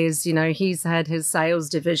 30 years. You know, he's had his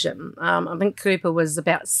sales division. I think Cooper was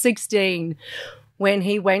about 16 when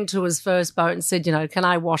he went to his first boat and said, you know, can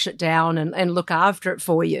I wash it down and look after it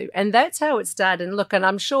for you? And that's how it started. And look, and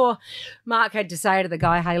I'm sure Mark had to say to the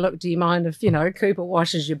guy, hey, look, do you mind if, you know, Cooper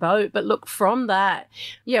washes your boat? But look, from that,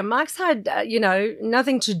 yeah, Mark's had, you know,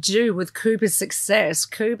 nothing to do with Cooper's success.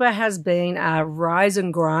 Cooper has been a rise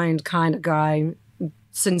and grind kind of guy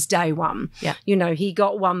since day one. Yeah. You know, he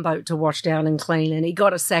got one boat to wash down and clean, and he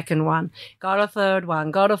got a second one, got a third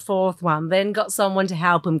one, got a fourth one, then got someone to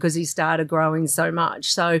help him because he started growing so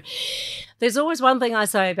much. So there's always one thing I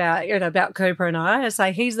say about, you know, about Cooper and I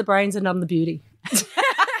say he's the brains and I'm the beauty.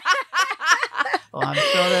 Well, I'm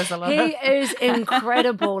sure there's a lot He is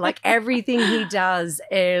incredible. Like everything he does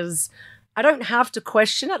is, I don't have to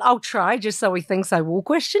question it. I'll try just so he thinks I will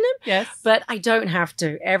question him. Yes. But I don't have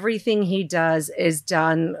to. Everything he does is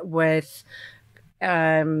done with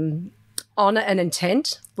honor and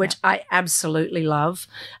intent, which I absolutely love.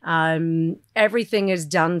 Everything is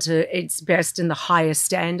done to its best in the highest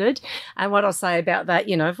standard. And what I'll say about that,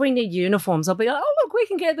 you know, if we need uniforms, I'll be like, oh, look, we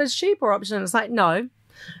can get this cheaper option. It's like, no.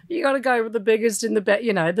 You got to go with the biggest and the best,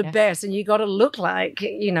 you know, the best, and you got to look like,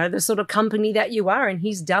 you know, the sort of company that you are. And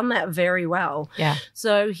he's done that very well. Yeah.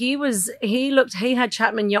 So he had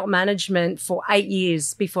Chapman Yacht Management for 8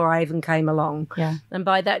 years before I even came along. Yeah. And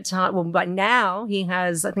by that time, well, by now he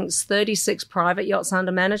has, I think it's 36 private yachts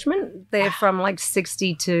under management. They're from like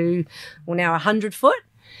 60 to, well, now 100 foot.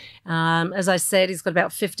 As I said, he's got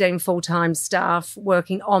about 15 full-time staff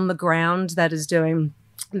working on the ground that is doing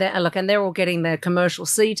look, and they're all getting their commercial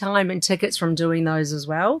sea time and tickets from doing those as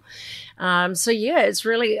well. So, yeah, it's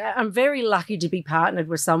really, I'm very lucky to be partnered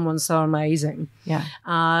with someone so amazing. Yeah.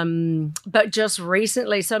 But just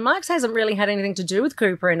recently, so Mark's hasn't really had anything to do with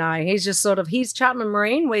Cooper and I. He's just sort of, he's Chapman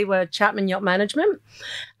Marine. We were Chapman Yacht Management.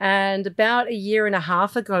 And about a year and a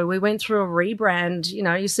half ago, we went through a rebrand. You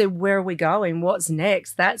know, you said, where are we going? What's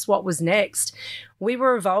next? That's what was next. We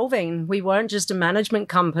were evolving. We weren't just a management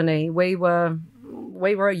company. We were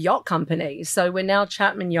a yacht company. So we're now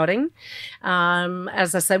Chapman Yachting.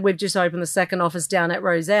 As I said, we've just opened the second office down at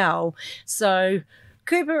Roselle. So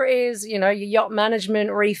Cooper is, you know, your yacht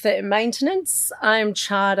management, refit and maintenance. I'm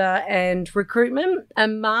charter and recruitment.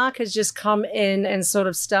 And Mark has just come in and sort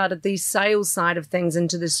of started the sales side of things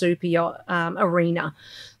into the super yacht arena.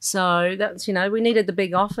 So that's, you know, we needed the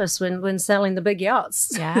big office when selling the big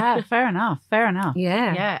yachts. Yeah, fair enough. Fair enough.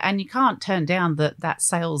 Yeah. Yeah. And you can't turn down that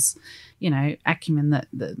sales, you know, acumen that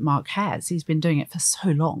Mark has. He's been doing it for so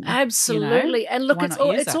long. Absolutely. You know? And look,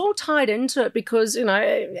 it's all tied into it because, you know,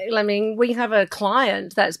 I mean, we have a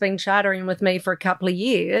client that's been chartering with me for a couple of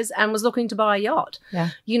years and was looking to buy a yacht. Yeah.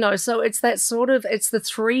 You know, so it's that sort of, it's the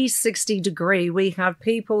 360 degree. We have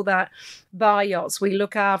people that buy yachts, we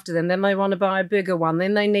look after them, then they want to buy a bigger one,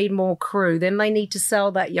 then they need more crew, then they need to sell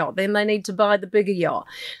that yacht, then they need to buy the bigger yacht.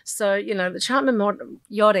 So, you know, the Chapman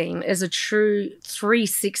Yachting is a true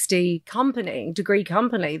 360 degree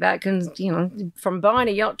company that can, you know, from buying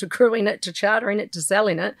a yacht to crewing it to chartering it to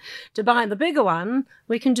selling it to buying the bigger one,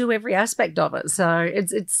 we can do every aspect of it. So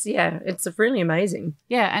it's really amazing.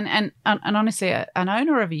 Yeah, and honestly, an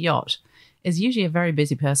owner of a yacht is usually a very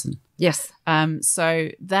busy person. Yes. So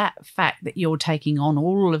that fact that you're taking on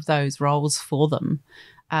all of those roles for them,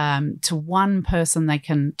 to one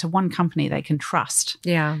company they can trust.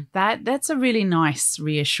 Yeah. That's a really nice,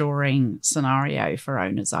 reassuring scenario for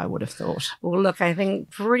owners, I would have thought. Well, look, I think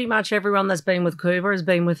pretty much everyone that's been with Cooper has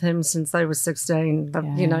been with him since they were 16.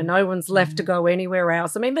 Yeah. You know, no one's left to go anywhere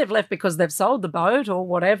else. I mean, they've left because they've sold the boat or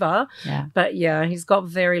whatever. Yeah. But yeah, he's got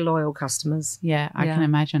very loyal customers. Yeah, I can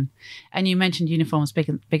imagine. And you mentioned uniforms,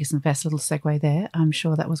 biggest and best, little segue there. I'm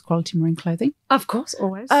sure that was Quality Marine Clothing. Of course,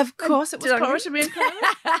 always. Of course, it was Quality Marine Clothing.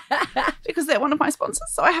 Because they're one of my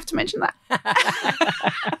sponsors, so I have to mention that.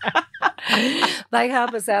 They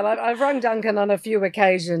help us out. I've rung Duncan on a few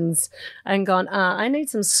occasions and gone, I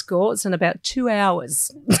need some skorts in about 2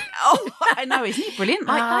 hours. Oh, I know. Isn't he brilliant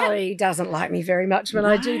like that? He doesn't like me very much when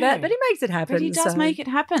I do that, but he makes it happen. But he does make it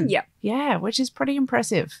happen. Yeah. Yeah, which is pretty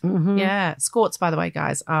impressive. Mm-hmm. Yeah. Skorts, by the way,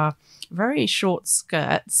 guys, are very short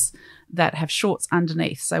skirts that have shorts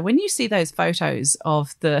underneath. So when you see those photos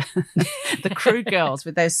of the crew girls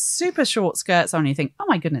with those super short skirts on, you think, oh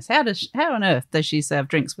my goodness, how on earth does she serve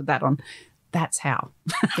drinks with that on? That's how.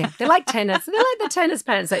 Yeah, they're like tennis. They're like the tennis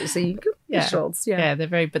pants that you see. Yeah. Shorts. Yeah. Yeah,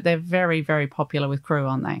 they're very, very popular with crew,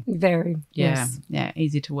 aren't they? Very. Yeah. Yes. Yeah.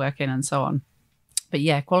 Easy to work in and so on. But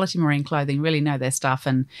yeah, Quality Marine Clothing really know their stuff,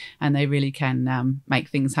 and they really can make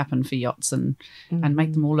things happen for yachts and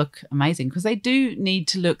make them all look amazing, because they do need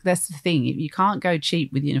to look. That's the thing. You can't go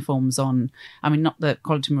cheap with uniforms on. I mean, not that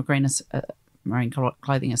Quality Marine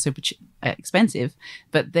Clothing are super expensive,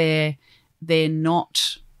 but they're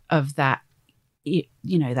not of that,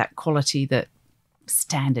 that quality that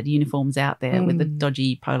standard uniforms out there with the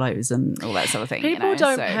dodgy polos and all that sort of thing. People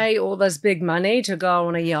don't pay all this big money to go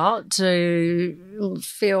on a yacht to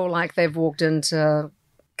feel like they've walked into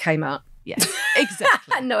Kmart. Yes,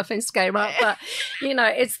 exactly. No offense, Kmart, but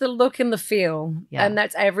it's the look and the feel, and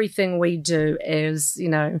that's everything we do. Is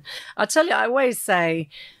I tell you, I always say,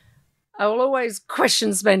 I will always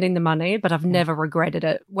question spending the money, but I've never regretted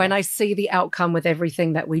it when I see the outcome with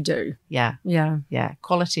everything that we do. Yeah.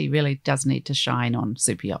 Quality really does need to shine on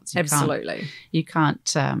super yachts. Absolutely. You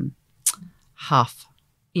can't half,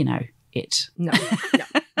 it. No.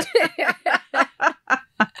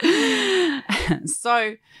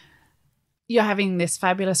 So you're having this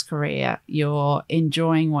fabulous career. You're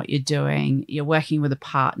enjoying what you're doing. You're working with a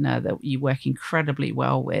partner that you work incredibly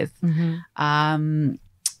well with.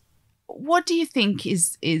 What do you think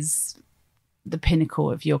is the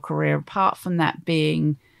pinnacle of your career, apart from that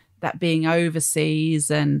being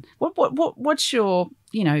overseas? And what's your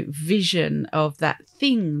vision of that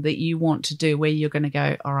thing that you want to do, where you're going to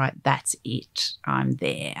go, all right, that's it, I'm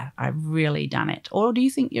there, I've really done it? Or do you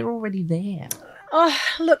think you're already there? Oh,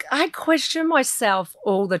 look, I question myself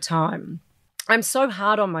all the time. I'm so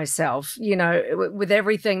hard on myself, with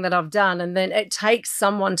everything that I've done, and then it takes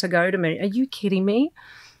someone to go to me, are you kidding me?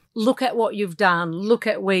 Look at what you've done. Look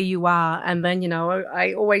at where you are. And then,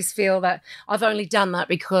 I always feel that I've only done that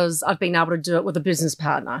because I've been able to do it with a business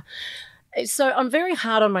partner. So I'm very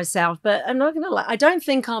hard on myself, but I'm not going to lie. I don't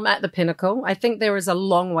think I'm at the pinnacle. I think there is a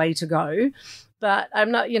long way to go. But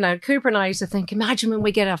I'm not, Cooper and I used to think, imagine when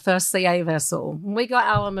we get our first CA vessel. We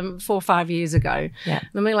got Element 4 or 5 years ago. Yeah.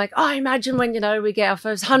 And we're like, imagine when, we get our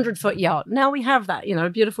first 100-foot yacht. Now we have that, a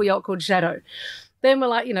beautiful yacht called Shadow. Then we're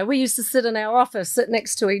like, we used to sit in our office, sit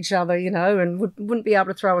next to each other, and wouldn't be able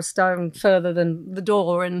to throw a stone further than the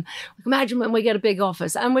door. And imagine when we get a big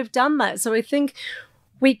office. And we've done that. So I think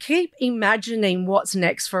we keep imagining what's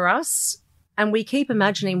next for us, and we keep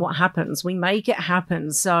imagining what happens. We make it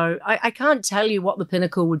happen. So I can't tell you what the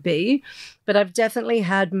pinnacle would be, but I've definitely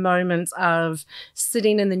had moments of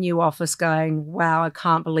sitting in the new office going, wow, I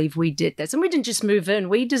can't believe we did this. And we didn't just move in.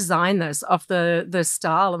 We designed this off the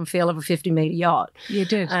style and feel of a 50-metre yacht. You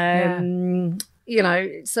did.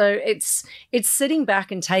 So it's sitting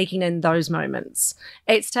back and taking in those moments.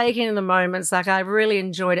 It's taking in the moments. Like, I really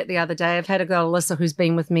enjoyed it the other day. I've had a girl, Alyssa, who's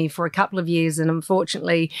been with me for a couple of years, and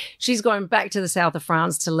unfortunately she's going back to the south of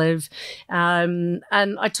France to live. And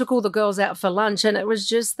I took all the girls out for lunch, and it was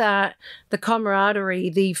just that the camaraderie,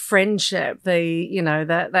 the friendship,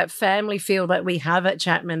 that family feel that we have at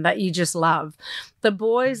Chapman that you just love. The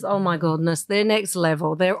boys, oh my goodness, they're next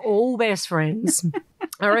level. They're all best friends.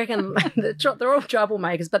 I reckon they're all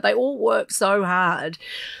troublemakers, but they all work so hard.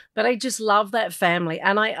 But I just love that family.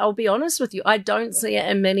 And I'll be honest with you, I don't see it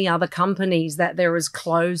in many other companies that they're as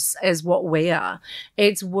close as what we are.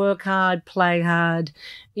 It's work hard, play hard,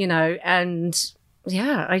 and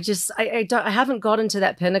yeah, I haven't gotten to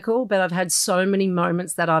that pinnacle, but I've had so many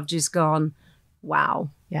moments that I've just gone,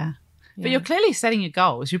 wow. Yeah. But you're clearly setting your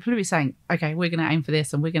goals. You're probably saying, okay, we're going to aim for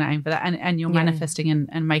this and we're going to aim for that. And you're manifesting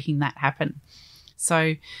and making that happen.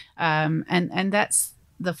 So, and that's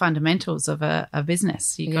the fundamentals of a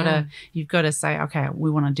business. You've got to say, okay,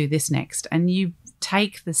 we want to do this next. And you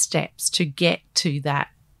take the steps to get to that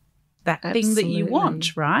thing that you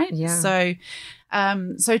want, right? Yeah.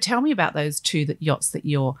 So tell me about those two yachts that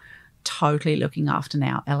you're totally looking after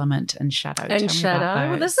now, Element and Shadow. And Shadow.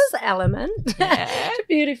 Well, this is Element. Yeah.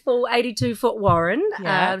 Beautiful 82-foot Warren.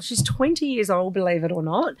 Yeah. She's 20 years old, believe it or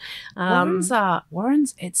not.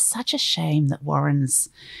 Warren's, it's such a shame that Warren's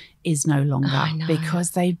is no longer,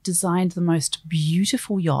 because they've designed the most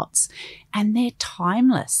beautiful yachts and they're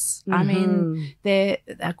timeless. I mean,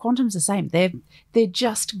 Quantum's the same. They're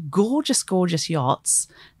just gorgeous, gorgeous yachts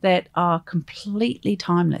that are completely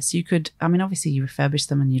timeless. You could, obviously you refurbish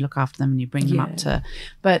them and you look after them and you bring them up to,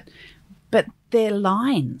 but their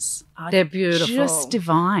lines they're beautiful, just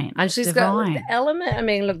divine. And she's got the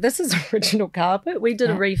Element. Look, this is original carpet. We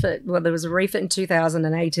did a refit. Well, there was a refit in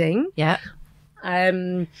 2018. Yeah.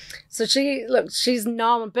 So she's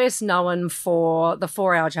best known for the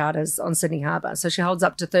 4-hour charters on Sydney Harbour. So she holds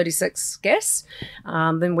up to 36 guests.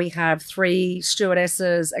 Then we have 3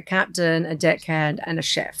 stewardesses, a captain, a deckhand, and a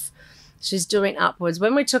chef. She's doing upwards.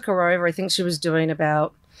 When we took her over, I think she was doing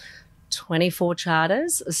about 24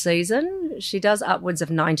 charters a season. She does upwards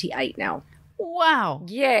of 98 now. Wow.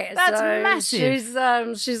 Yeah. That's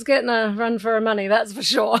massive. She's getting a run for her money, that's for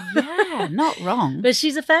sure. Yeah, not wrong. But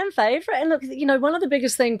she's a fan favourite. And look, one of the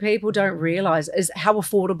biggest things people don't realise is how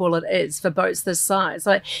affordable it is for boats this size.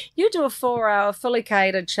 Like, you do a 4-hour fully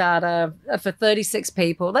catered charter for 36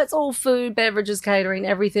 people. That's all food, beverages, catering,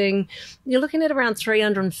 everything. You're looking at around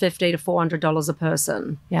 $350 to $400 a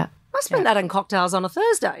person. Yeah. I spent that on cocktails on a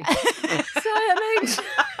Thursday. So, I mean...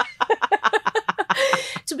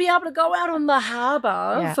 to be able to go out on the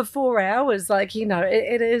harbour for 4 hours,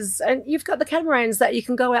 it is. And you've got the catamarans that you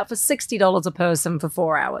can go out for $60 a person for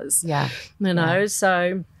 4 hours. Yeah.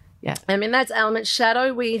 So... Yeah. I mean, that's Element.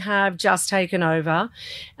 Shadow, we have just taken over.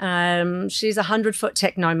 She's a 100-foot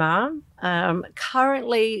technomar,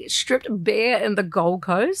 currently stripped bare in the Gold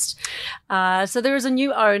Coast. So there is a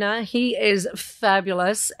new owner. He is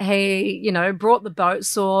fabulous. He, brought the boat,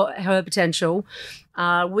 saw her potential.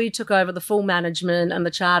 We took over the full management and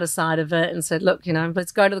the charter side of it and said, look,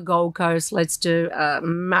 let's go to the Gold Coast. Let's do a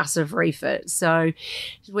massive refit. So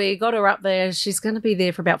we got her up there. She's going to be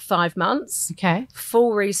there for about 5 months. Okay.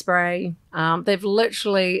 Full respray. They've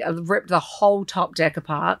literally ripped the whole top deck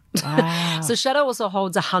apart. Wow. So Shadow also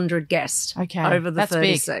holds 100 guests over the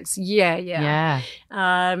 36. Big. Yeah.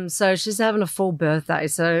 So she's having a full birthday.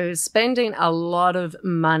 So spending a lot of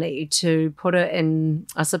money to put her in,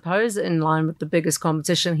 I suppose, in line with the biggest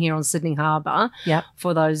competition here on Sydney Harbour.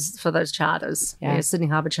 For those charters. Yeah, Sydney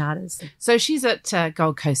Harbour charters. So she's at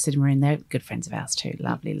Gold Coast Sydney Marine. They're good friends of ours too.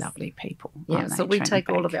 Lovely, lovely people. Yeah, so we take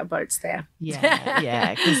all of our boats there.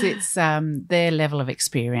 Yeah, because it's their level of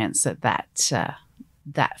experience at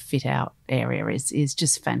that fit out area is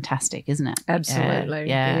just fantastic, isn't it? Absolutely.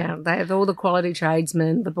 Yeah. They have all the quality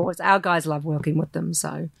tradesmen, the boys. Our guys love working with them.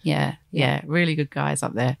 So yeah, really good guys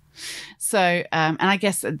up there. So and I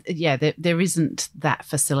guess there isn't that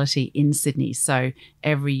facility in Sydney, so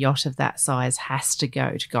every yacht of that size has to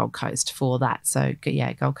go to Gold Coast for that. So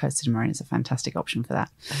yeah, Gold Coast Sydney Marine is a fantastic option for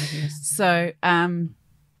that. So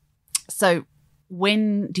so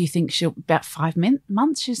when do you think she'll, about 5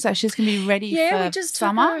 months? She's going to be ready for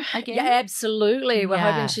summer again? Yeah, absolutely. We're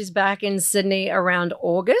hoping she's back in Sydney around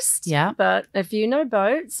August. Yeah. But if you know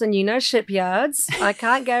boats and you know shipyards, I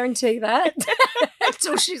can't guarantee that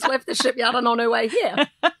until she's left the shipyard and on her way here.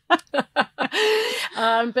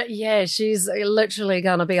 But yeah, she's literally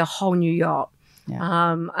going to be a whole new yacht. Yeah.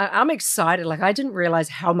 I'm excited. I didn't realize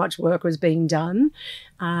how much work was being done.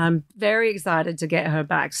 Very excited to get her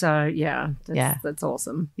back. So that's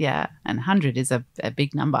awesome. Yeah, and 100 is a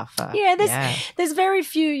big number for. There's very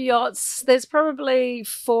few yachts. There's probably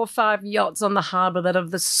 4 or 5 yachts on the harbour that are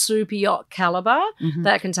the super yacht calibre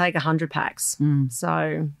that can take 100 packs.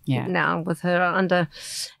 So now with her under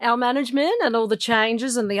our management and all the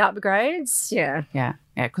changes and the upgrades,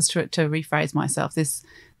 because to rephrase myself,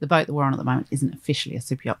 the boat that we're on at the moment isn't officially a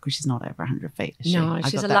super yacht because she's not over 100 feet. Is she? No,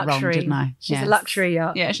 she's a luxury. Wrong, didn't I? She's a luxury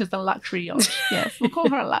yacht. Yeah, she's a luxury yacht. Yes, we'll call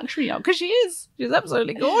her a luxury yacht because she is. She's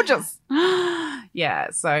absolutely gorgeous. So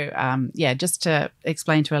just to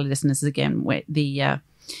explain to our listeners again, where the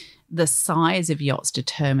size of yachts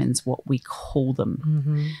determines what we call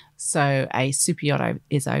them. So a super yacht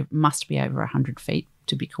must be over 100 feet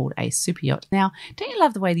to be called a super yacht. Now, don't you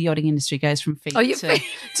love the way the yachting industry goes from feet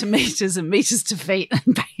to meters and meters to feet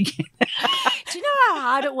and back again? Do you know how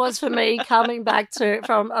hard it was for me coming back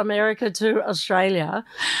from America to Australia?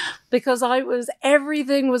 Because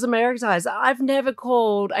everything was Americanized. I've never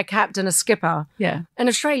called a captain a skipper. Yeah. In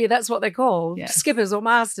Australia, that's what they're called. Yes. Skippers or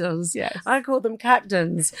masters. Yes. I call them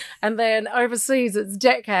captains. And then overseas, it's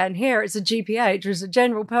deckhand. Here, it's a GPH, which is a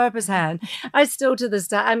general purpose hand. I still, to this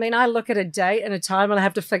day, I look at a date and a time and I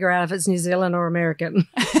have to figure out if it's New Zealand or American.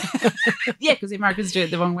 Yeah, because the Americans do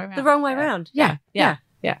it the wrong way around. The wrong way around. Yeah.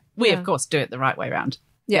 We, of course, do it the right way around.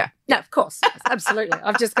 Yeah. No, of course. Absolutely.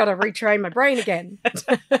 I've just got to retrain my brain again.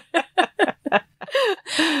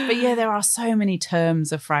 But yeah, there are so many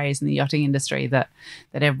terms of phrase in the yachting industry that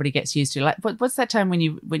everybody gets used to. Like, what's that term when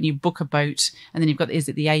you book a boat and then you've got, is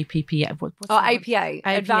it the APPA? APA,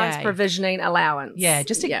 Advanced Provisioning Allowance. Yeah,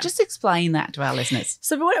 just explain that to our listeners.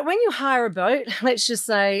 So when you hire a boat, let's just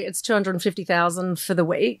say it's $250,000 for the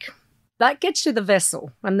week. That gets you the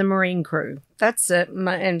vessel and the marine crew. That's it, and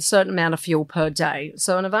a certain amount of fuel per day.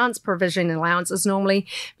 So an advanced provisioning allowance is normally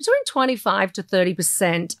between 25 to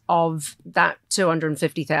 30% of that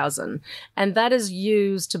 $250,000. And that is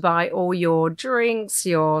used to buy all your drinks,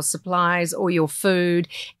 your supplies, all your food,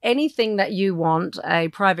 anything that you want, a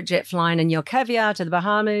private jet flying in your caviar to the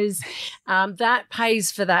Bahamas, that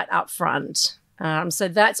pays for that up front. So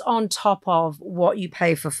that's on top of what you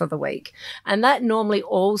pay for the week. And that normally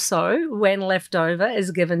also, when left over,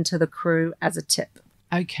 is given to the crew as a tip.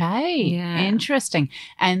 Okay. Yeah. Interesting.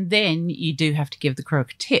 And then you do have to give the crew a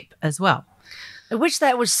tip as well. I wish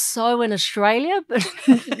that was so in Australia, but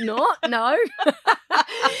not, no.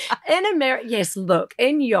 In America, yes, look,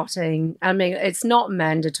 in yachting, I mean, it's not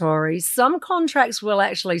mandatory. Some contracts will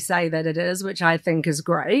actually say that it is, which I think is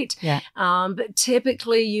great. Yeah. But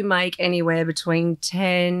typically you make anywhere between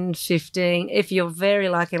 10, 15, if you're very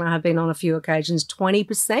lucky, and I have been on a few occasions,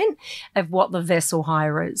 20% of what the vessel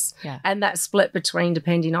hire is. Yeah. And that's split between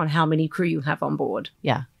depending on how many crew you have on board.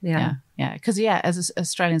 Yeah. Yeah. Yeah. Because, as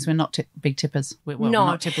Australians, we're not big tippers. We're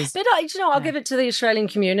not tippers. But, I'll give it to the Australian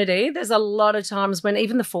community. There's a lot of times when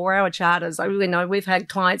even the 4-hour charters, we've had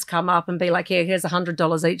clients come up and be like, here's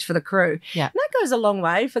 $100 each for the crew. Yeah. And that goes a long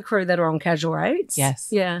way for crew that are on casual rates. Yes.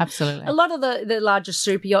 Yeah. Absolutely. A lot of the larger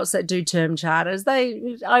super yachts that do term charters,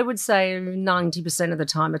 I would say 90% of the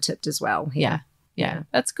time are tipped as well. Here. Yeah.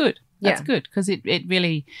 That's good. That's good because it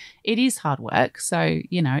really is hard work. So,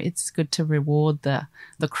 it's good to reward the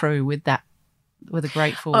crew with that, with a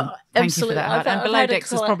grateful thank you for that. And Below Decks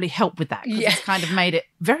has probably helped with that because it's kind of made it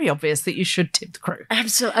very obvious that you should tip the crew.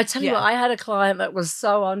 Absolutely. I tell you what, I had a client that was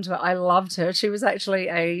so onto it. I loved her. She was actually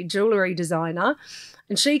a jewellery designer.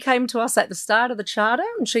 And she came to us at the start of the charter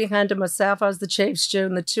and she handed myself, I was the chief stew,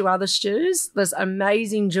 and the 2 other stews, this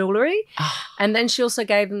amazing jewellery. And then she also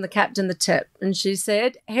gave them the captain the tip. And she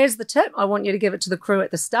said, here's the tip. I want you to give it to the crew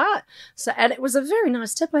at the start. And it was a very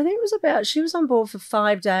nice tip. I think it was she was on board for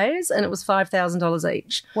 5 days and it was $5,000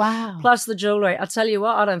 each. Wow. Plus the jewellery. I'll tell you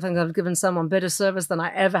what, I don't think I've given someone better service than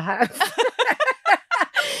I ever have.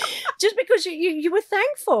 Just because you were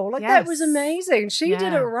thankful. That was amazing. She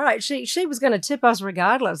did it right. She was going to tip us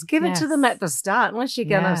regardless. Give it to them at the start. Unless you're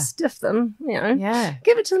going to stiff them,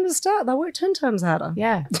 give it to them at the start. They'll work 10 times harder.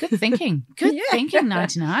 Yeah. Good thinking. Good thinking,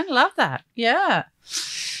 99. Love that. Yeah.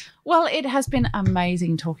 Well, it has been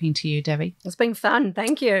amazing talking to you, Debbie. It's been fun.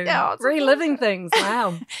 Thank you. Yeah, reliving things.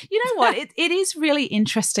 Wow. You know what? It is really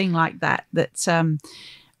interesting like that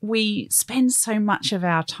we spend so much of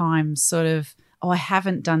our time sort of, I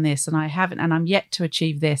haven't done this and I'm yet to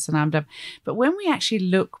achieve this and I'm done. But when we actually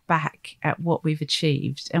look back at what we've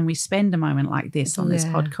achieved and we spend a moment like this on this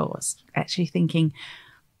podcast, actually thinking,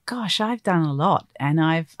 gosh, I've done a lot and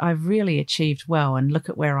I've really achieved well and look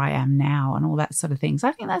at where I am now and all that sort of things.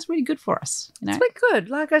 I think that's really good for us. It's been good.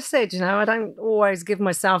 Like I said, I don't always give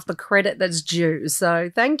myself the credit that's due.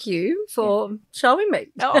 So thank you for showing me.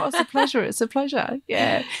 Oh, it's a pleasure. It's a pleasure.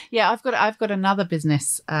 Yeah. Yeah, I've got another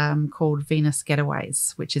business called Venus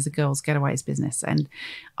Getaways, which is a girls' getaways business. And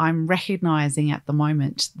I'm recognising at the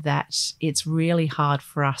moment that it's really hard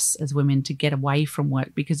for us as women to get away from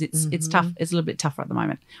work because it's tough. It's a little bit tougher at the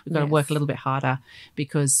moment. We've got to work a little bit harder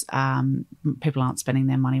because people aren't spending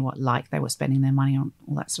their money like they were spending their money on,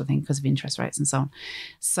 all that sort of thing because of interest rates and so on.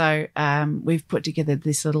 So we've put together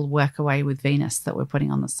this little workaway with Venus that we're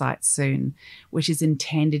putting on the site soon, which is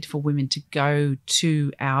intended for women to go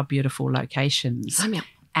to our beautiful locations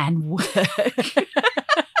and work.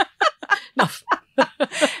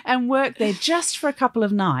 And work there just for a couple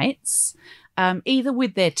of nights, either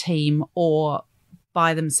with their team or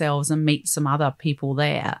by themselves and meet some other people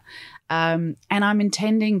there. And I'm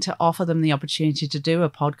intending to offer them the opportunity to do a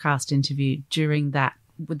podcast interview during that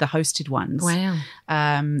with the hosted ones. Wow.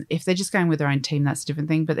 If they're just going with their own team, that's a different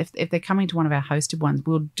thing. But if they're coming to one of our hosted ones,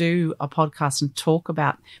 we'll do a podcast and talk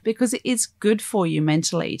about, because it is good for you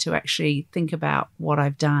mentally to actually think about what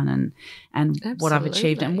I've done and what I've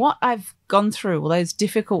achieved and what I've gone through, all those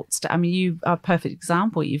difficult stuff. I mean, you are a perfect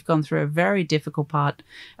example. You've gone through a very difficult part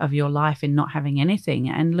of your life in not having anything,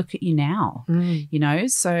 and look at you now,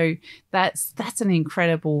 so that's an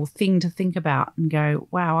incredible thing to think about and go,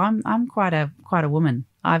 wow, I'm quite a woman.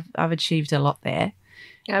 I've achieved a lot there.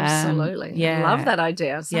 Absolutely. I love that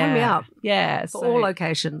idea. Sign me up. Yeah. For all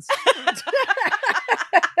locations.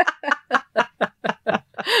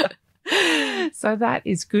 So that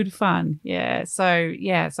is good fun. Yeah. So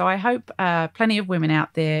I hope plenty of women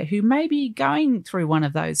out there who may be going through one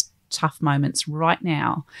of those tough moments right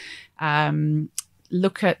now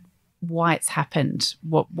look at why it's happened,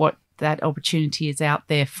 what that opportunity is out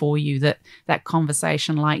there for you, that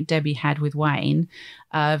conversation like Debbie had with Wayne,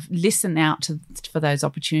 listen out for those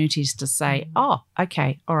opportunities to say, oh,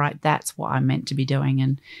 okay, all right, that's what I'm meant to be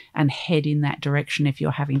doing, and head in that direction if you're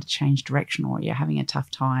having to change direction or you're having a tough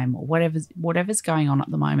time or whatever's going on at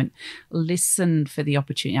the moment. Listen for the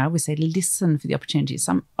opportunity. I always say listen for the opportunities.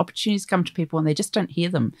 Some opportunities come to people and they just don't hear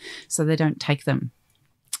them, so they don't take them.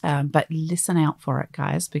 But listen out for it,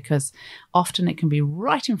 guys, because often it can be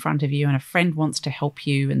right in front of you and a friend wants to help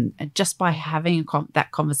you. And just by having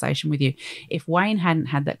that conversation with you, if Wayne hadn't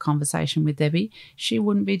had that conversation with Debbie, she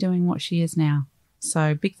wouldn't be doing what she is now.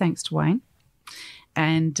 So big thanks to Wayne.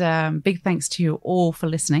 And big thanks to you all for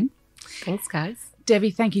listening. Thanks, guys.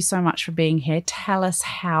 Debbie, thank you so much for being here. Tell us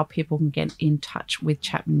how people can get in touch with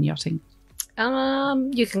Chapman Yachting.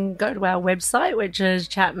 You can go to our website, which is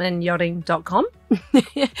chapmanyachting.com.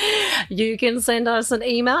 You can send us an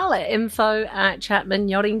email at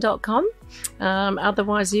info@chapmanyachting.com.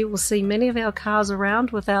 Otherwise, you will see many of our cars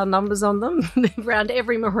around with our numbers on them around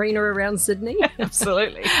every marina around Sydney.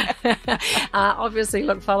 Absolutely. Obviously,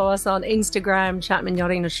 follow us on Instagram, Chapman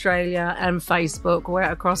Yachting Australia, and Facebook. We're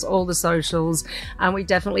across all the socials, and we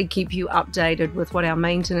definitely keep you updated with what our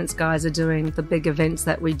maintenance guys are doing, the big events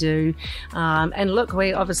that we do. And look,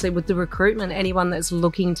 we obviously, with the recruitment, anyone that's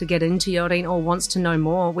looking to get into yachting or wants to know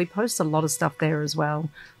more, we post a lot of stuff there as well.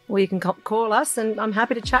 Or you can call us, and I'm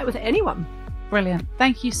happy to chat with anyone. Brilliant.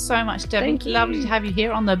 Thank you so much, Debbie. Thank you. Lovely to have you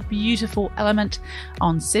here on the beautiful Element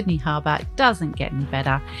on Sydney Harbour. It doesn't get any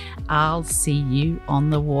better. I'll see you on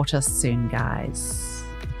the water soon, guys.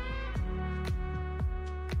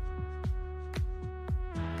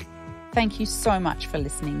 Thank you so much for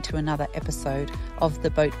listening to another episode of the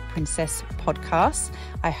Boat Princess podcast.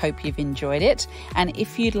 I hope you've enjoyed it. And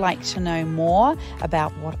if you'd like to know more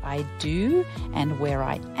about what I do and where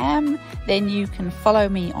I am, then you can follow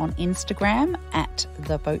me on Instagram at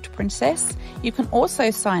The Boat Princess. You can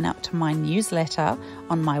also sign up to my newsletter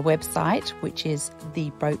on my website, which is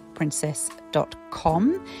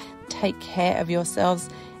theboatprincess.com. Take care of yourselves,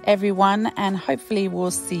 everyone, and hopefully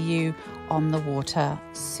we'll see you on the water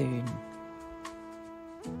soon.